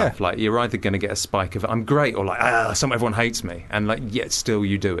own stuff. Yeah. Like you're either going to get a spike of I'm great or like everyone hates me, and like yet still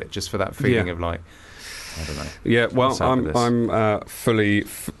you do it just for that feeling of like I don't know. Yeah, well, I'm fully.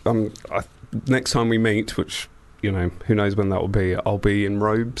 Next time we meet, which who knows when that will be, I'll be in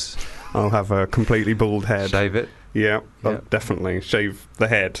robes. I'll have a completely bald head. Shave it. Yeah, I'll definitely shave the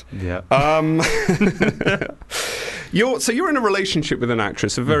head. Yeah. You're in a relationship with an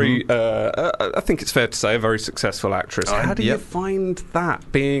actress, a very, I think it's fair to say, a very successful actress. How do you find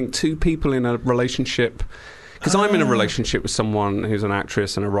that, being two people in a relationship? Because I'm in a relationship with someone who's an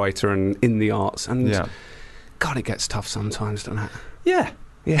actress and a writer and in the arts, and God, it gets tough sometimes, doesn't it? Yeah.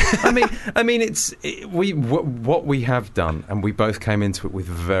 Yeah, I mean, what we have done, and we both came into it with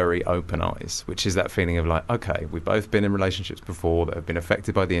very open eyes, which is that feeling of like, okay, we've both been in relationships before that have been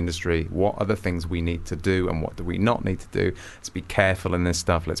affected by the industry. What are the things we need to do, and what do we not need to do? Let's be careful in this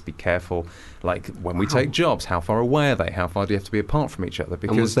stuff. Let's be careful, like when we take jobs, how far away are they? How far do you have to be apart from each other?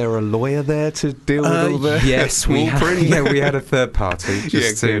 Because was there a lawyer there to deal with all the yes, we had a third party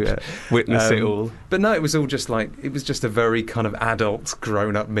just to witness it all. But no, it was all just like it was just a very kind of adult,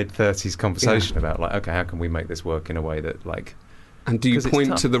 grown up mid-30s conversation about like, okay, how can we make this work in a way that like. And do you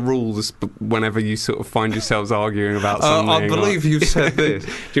point to the rules whenever you sort of find yourselves arguing about something? I believe you've said this.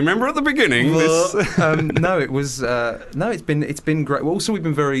 Do you remember at the beginning? No, it was it's been great. Also, we've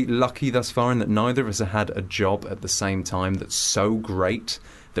been very lucky thus far in that neither of us have had a job at the same time that's so great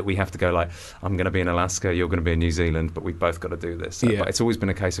that we have to go like, I'm going to be in Alaska, you're going to be in New Zealand, but we've both got to do this. But it's always been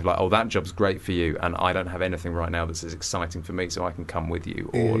a case of like, oh, that job's great for you, and I don't have anything right now that's as exciting for me, so I can come with you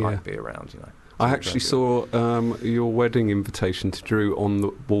or like be around, I actually saw your wedding invitation to Drew on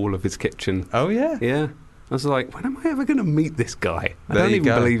the wall of his kitchen. Oh, yeah? Yeah. I was like, when am I ever going to meet this guy? I don't even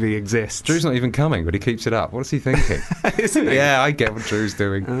believe he exists. Drew's not even coming, but he keeps it up. What is he thinking? Isn't he? Yeah, I get what Drew's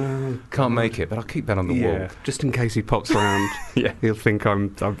doing. Can't make it, but I'll keep that on the wall. Just in case he pops around. He'll think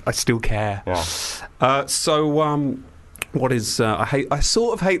I still care. Yeah. What is I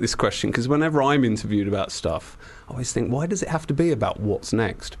sort of hate this question because whenever I'm interviewed about stuff, I always think, why does it have to be about what's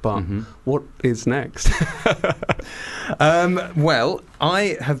next? But what is next? Well,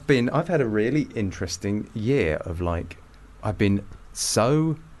 I've had a really interesting year of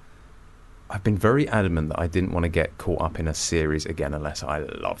I've been very adamant that I didn't want to get caught up in a series again unless I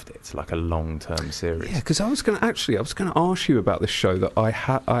loved it, like a long-term series. Yeah, because I was going to ask you about this show that I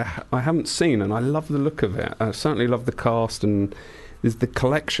haven't seen, and I love the look of it. I certainly love the cast, and there's the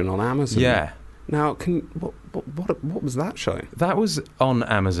collection on Amazon. Yeah. Now, what was that show? That was on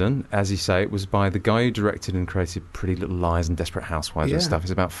Amazon, as you say. It was by the guy who directed and created Pretty Little Lies and Desperate Housewives and stuff.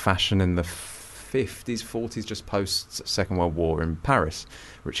 It's about fashion in the 50s, 40s, just post Second World War in Paris.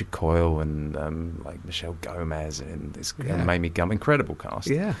 Richard Coyle and Michelle Gomez and Mamie Gump, incredible cast.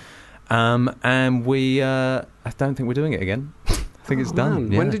 Yeah. And we, I don't think we're doing it again. I think it's done.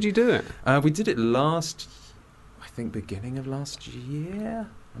 Yeah. When did you do it? We did it beginning of last year.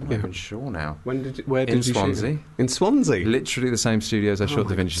 I'm not even sure now. Where did you Swansea. shoot? In Swansea? Literally the same studios I shot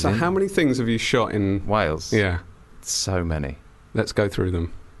Da Vinci in. So how many things have you shot in Wales? Yeah. So many. Let's go through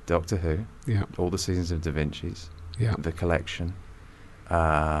them. Doctor Who. Yeah. All the seasons of Da Vinci's. Yeah. The collection.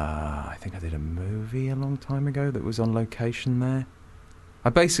 I think I did a movie a long time ago that was on location there.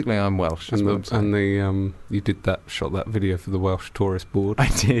 I'm Welsh. You shot that video for the Welsh Tourist Board. I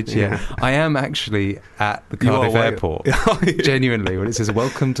did, yeah. I am actually at the Cardiff airport. Genuinely, when it says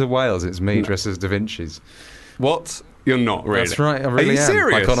 "Welcome to Wales," it's me dressed as Da Vinci's. What? You're not really. That's right. I really am. Are you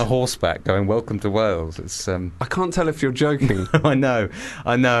serious? Like on a horseback, going "Welcome to Wales." It's. I can't tell if you're joking. I know.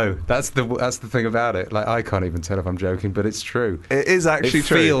 That's the thing about it. Like I can't even tell if I'm joking, but it's true. It is actually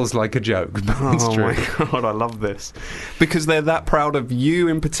true. It feels like a joke, but it's true. Oh my god, I love this because they're that proud of you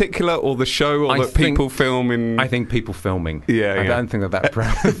in particular, or the show, or people filming. I think people filming. Yeah, I don't think they're that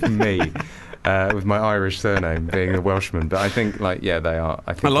proud of me. With my Irish surname being a Welshman, but I think they are.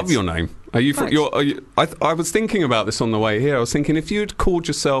 I love your name. Are you from? I was thinking about this on the way here. I was thinking if you had called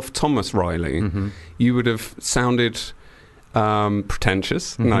yourself Thomas Riley, you would have sounded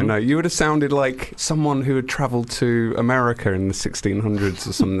pretentious. No, you would have sounded like someone who had travelled to America in the 1600s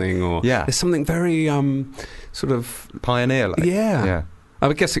or something. Or there's something very sort of pioneer. Yeah. I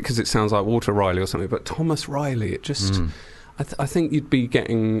would guess it because it sounds like Walter Riley or something, but Thomas Riley. It just. I think you'd be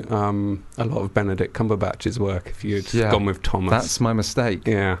getting a lot of Benedict Cumberbatch's work if you'd gone with Thomas. That's my mistake.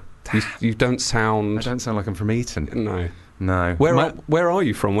 Yeah. You don't sound... I don't sound like I'm from Eton. No. Where are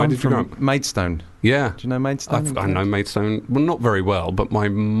you from? Where did you grow up? Maidstone. Yeah. Do you know Maidstone? I know Maidstone. Well, not very well, but my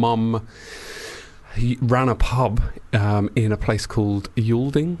mum ran a pub in a place called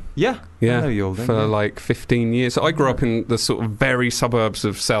Yalding. Yeah. I know Yalding. For like 15 years. So I grew up in the sort of very suburbs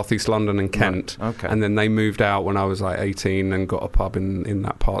of southeast London and Kent. Right. Okay. And then they moved out when I was like 18 and got a pub in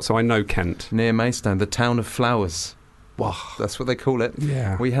that part. So I know Kent. Near Maidstone, the town of flowers. Wow. That's what they call it.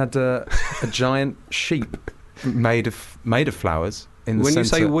 Yeah. We had a giant sheep made of flowers. When you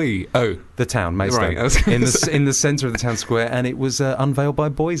say we, the town Maidstone, right, in the centre of the town square, and it was unveiled by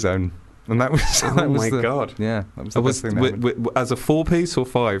Boyzone. And that was God! Yeah, that was the best thing. As a 4-piece or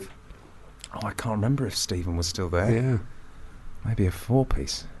 5? Oh, I can't remember if Stephen was still there. Yeah, maybe a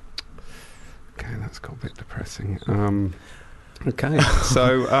 4-piece. Okay, that's got a bit depressing. Okay,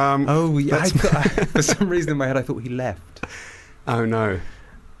 so for some reason in my head I thought he left. Oh no!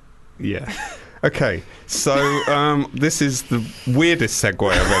 Yeah. Okay, so this is the weirdest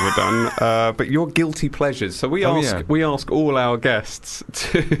segue I've ever done. But your guilty pleasures. So we ask all our guests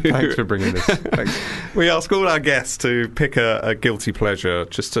to. Thanks for bringing this. Thanks. We ask all our guests to pick a guilty pleasure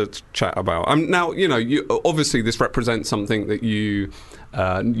just to chat about. Now, you obviously this represents something that you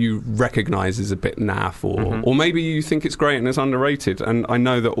recognise as a bit naff, or maybe you think it's great and it's underrated. And I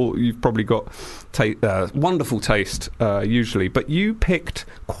know that you've probably got wonderful taste usually, but you picked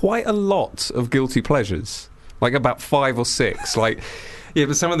quite a lot of guilty pleasures, like about 5 or 6, like. Yeah,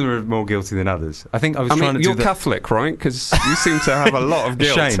 but some of them are more guilty than others. I think I was trying to do you're Catholic, right? Because you seem to have a lot of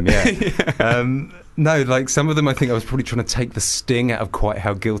guilt. Shame, yeah. No, like some of them I think I was probably trying to take the sting out of quite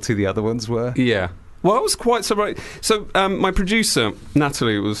how guilty the other ones were. Yeah. Well, I was quite surprised. So my producer,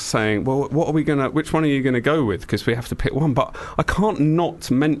 Natalie, was saying, well, which one are you going to go with? Because we have to pick one. But I can't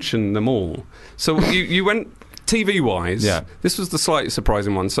not mention them all. So you went TV-wise. Yeah. This was the slightly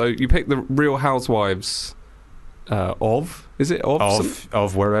surprising one. So you picked the Real Housewives of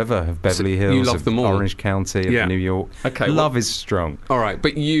wherever, of Beverly Hills, you love them all. Orange County, of New York. Okay, love is strong. All right,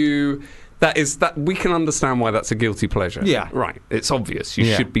 but that we can understand why that's a guilty pleasure. Yeah, right. It's obvious. You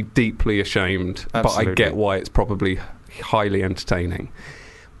should be deeply ashamed. Absolutely. But I get why it's probably highly entertaining.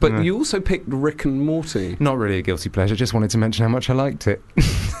 But you also picked Rick and Morty. Not really a guilty pleasure, just wanted to mention how much I liked it.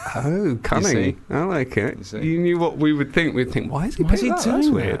 Oh, cunning. I like it. You knew what we would think. We'd think, why is he doing that? That's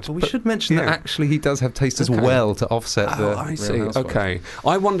weird. But we should mention that actually he does have taste as well to offset the I see. Real Housewives. Okay.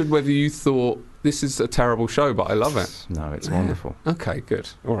 I wondered whether you thought, this is a terrible show, but I love it. No, it's wonderful. Okay, good.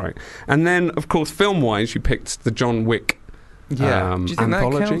 All right. And then, of course, film-wise, you picked the John Wick do you think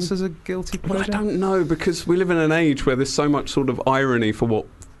anthology. that counts as a guilty pleasure? Well, I don't know, because we live in an age where there's so much sort of irony for what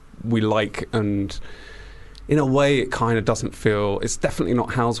we like, and in a way it kind of doesn't feel... It's definitely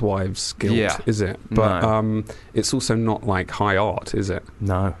not Housewives guilt, is it? But it's also not like high art, is it?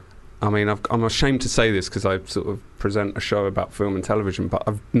 No. I mean, I'm ashamed to say this because I sort of present a show about film and television, but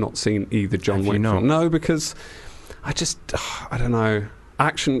I've not seen either John Wick film. No, because I just... I don't know.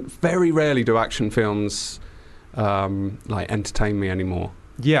 Very rarely do action films... entertain me anymore.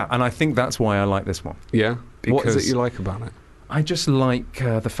 Yeah, and I think that's why I like this one. Yeah? What is it you like about it? I just like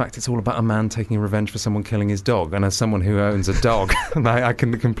the fact it's all about a man taking revenge for someone killing his dog, and as someone who owns a dog, I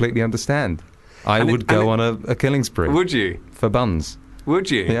can completely understand. I would go on a killing spree. Would you? For buns.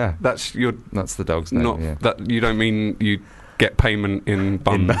 Would you? Yeah. That's the dog's name, That you don't mean you get payment in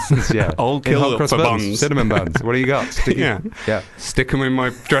buns. In buns, yeah. I'll kill for buns. Cinnamon buns. What do you got? Stick them in my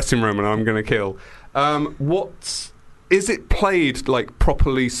dressing room and I'm going to kill. Is it played like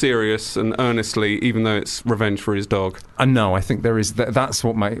properly serious and earnestly, even though it's revenge for his dog? No, I think there is. That's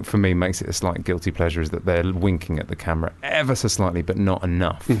what for me makes it a slight guilty pleasure, is that they're winking at the camera ever so slightly, but not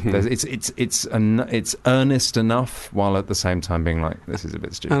enough. Mm-hmm. It's earnest enough while at the same time being like, this is a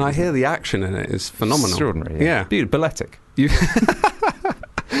bit stupid. And I hear the action in it is phenomenal. Extraordinary. Yeah. Beautiful, balletic.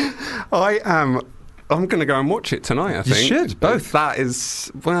 I'm going to go and watch it tonight, I think. You should, both. That is,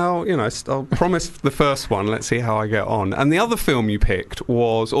 well, I'll promise the first one. Let's see how I get on. And the other film you picked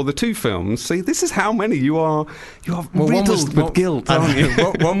was, or the two films, see, this is how many you are riddled with guilt, aren't you?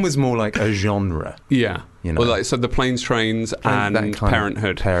 One was more like a genre. Yeah. Well, so the Planes, Trains and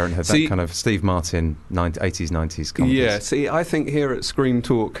Parenthood. That kind of Steve Martin 80s, 90s comedies. Yeah, see, I think here at Screen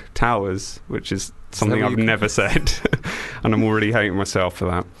Talk Towers, which is something I've never said, and I'm already hating myself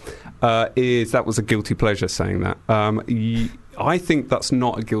for that. That was a guilty pleasure saying that. I think that's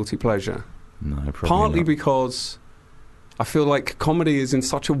not a guilty pleasure. No, probably partly not. Because I feel like comedy is in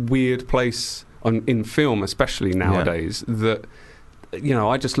such a weird place in film, especially nowadays, that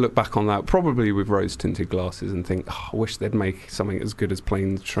I just look back on that probably with rose-tinted glasses and think, I wish they'd make something as good as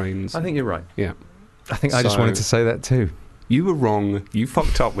Planes, Trains. I think you're right. Yeah. I think I just wanted to say that too. You were wrong. You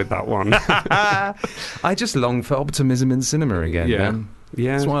fucked up with that one. I just long for optimism in cinema again, man.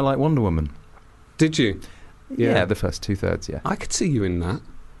 Yeah. That's why I like Wonder Woman. Did you? Yeah, the first 2/3, yeah. I could see you in that.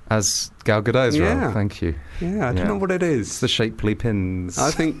 As Gal Gadot's role, thank you. Yeah, I don't know what it is. It's the shapely pins.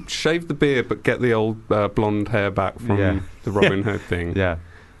 I think shave the beard but get the old blonde hair back from the Robin Hood thing. Yeah.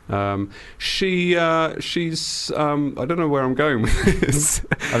 She's I don't know where I'm going with this.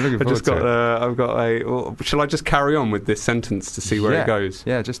 I'm looking forward to it. Shall I just carry on with this sentence to see where it goes?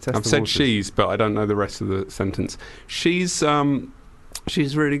 Yeah, just test I've the said waters. she's, but I don't know the rest of the sentence.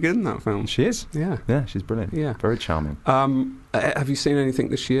 She's really good in that film. She is? Yeah. Yeah, she's brilliant. Yeah. Very charming. Have you seen anything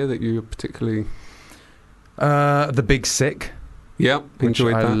this year that you particularly... The Big Sick. Yeah,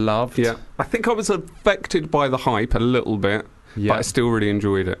 enjoyed that. I loved. Yeah. I think I was affected by the hype a little bit, but I still really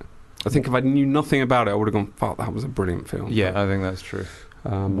enjoyed it. I think if I knew nothing about it, I would have gone, fuck, that was a brilliant film. Yeah, I think that's true.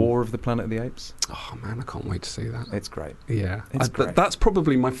 War of the Planet of the Apes. Oh, man, I can't wait to see that. It's great. Yeah. It's great. That's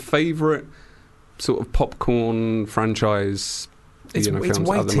probably my favourite sort of popcorn franchise. It's weighty,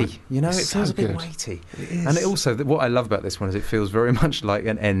 it feels a bit weighty. And it also, what I love about this one is it feels very much like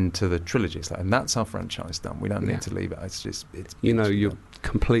an end to the trilogy. It's like, and that's our franchise done. We don't need to leave it. It's you're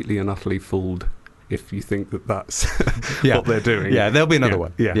completely and utterly fooled if you think that that's what they're doing. Yeah, there'll be another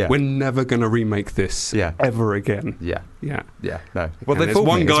one. Yeah. We're never going to remake this ever again. Yeah. No. Well, there's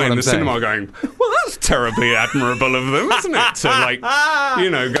one guy in the cinema going, well, that's terribly admirable of them, isn't it?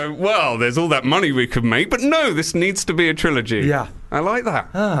 To go, well, there's all that money we could make, but no, this needs to be a trilogy. Yeah. I like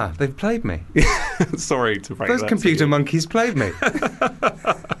that. They've played me. Sorry to break Those that computer monkeys played me.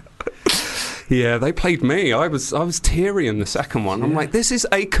 Yeah, they played me. I was teary in the second one. I'm like, this is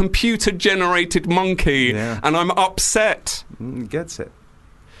a computer-generated monkey, and I'm upset. Gets it.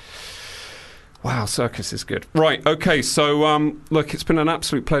 Wow, Circus is good. Right, okay, so, look, it's been an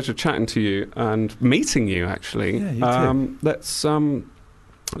absolute pleasure chatting to you and meeting you, actually. Yeah, you too.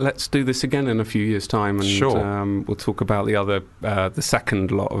 Let's do this again in a few years' time, and we'll talk about the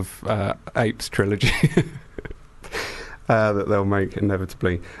second lot of Apes trilogy. That they'll make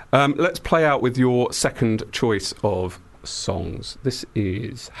inevitably. Let's play out with your second choice of songs. This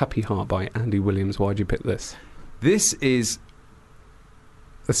is Happy Heart by Andy Williams. Why'd you pick this? This is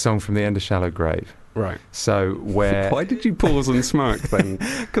a song from the end of Shallow Grave. Right. So where... Why did you pause and smirk then?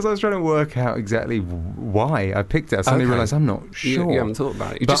 Because I was trying to work out exactly why I picked it. I suddenly realised I'm not sure. You haven't thought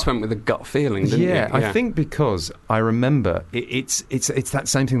about it. You just went with a gut feeling, didn't you? Yeah, I think because I remember it's that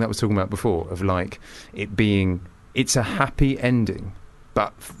same thing that I was talking about before, of like it being... It's a happy ending,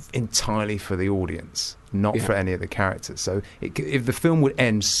 but entirely for the audience, not for any of the characters. So if the film would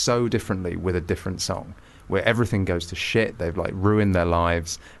end so differently with a different song, where everything goes to shit, they've like ruined their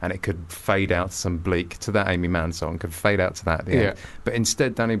lives, and it could fade out to some bleak, to that Amy Mann song, could fade out to that at the end. But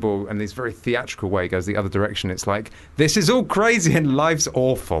instead, Danny Boyle, in this very theatrical way, goes the other direction. It's like, this is all crazy and life's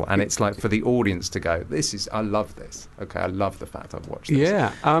awful, and it's like for the audience to go, I love this. Okay, I love the fact I've watched this.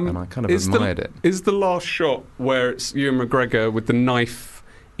 Yeah. And I kind of admired it. Is the last shot where it's Ewan McGregor with the knife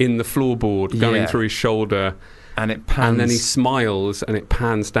in the floorboard going through his shoulder... And it pans, and then he smiles, and it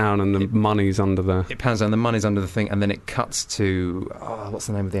pans down, and the money's under the... It pans down, the money's under the thing, and then it cuts to... what's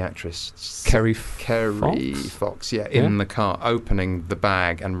the name of the actress? Kerry Fox, in the car, opening the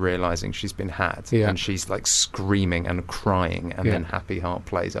bag and realising she's been had. Yeah. And she's, like, screaming and crying, and then Happy Heart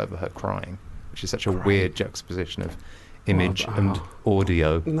plays over her crying, which is such a weird juxtaposition of image and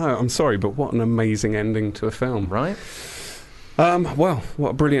audio. No, I'm sorry, but what an amazing ending to a film. Right? Well, what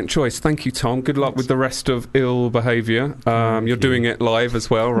a brilliant choice. Thank you, Tom. Good luck with the rest of Ill Behaviour. You're doing it live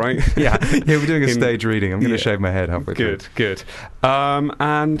as well, right? yeah, we're doing a stage reading. I'm going to shave my head halfway through. Good.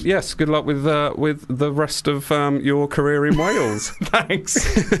 And yes, good luck with the rest of your career in Wales. Thanks.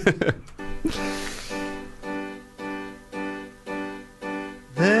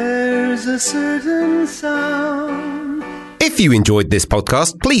 There's a certain sound. If you enjoyed this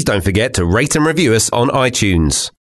podcast, please don't forget to rate and review us on iTunes.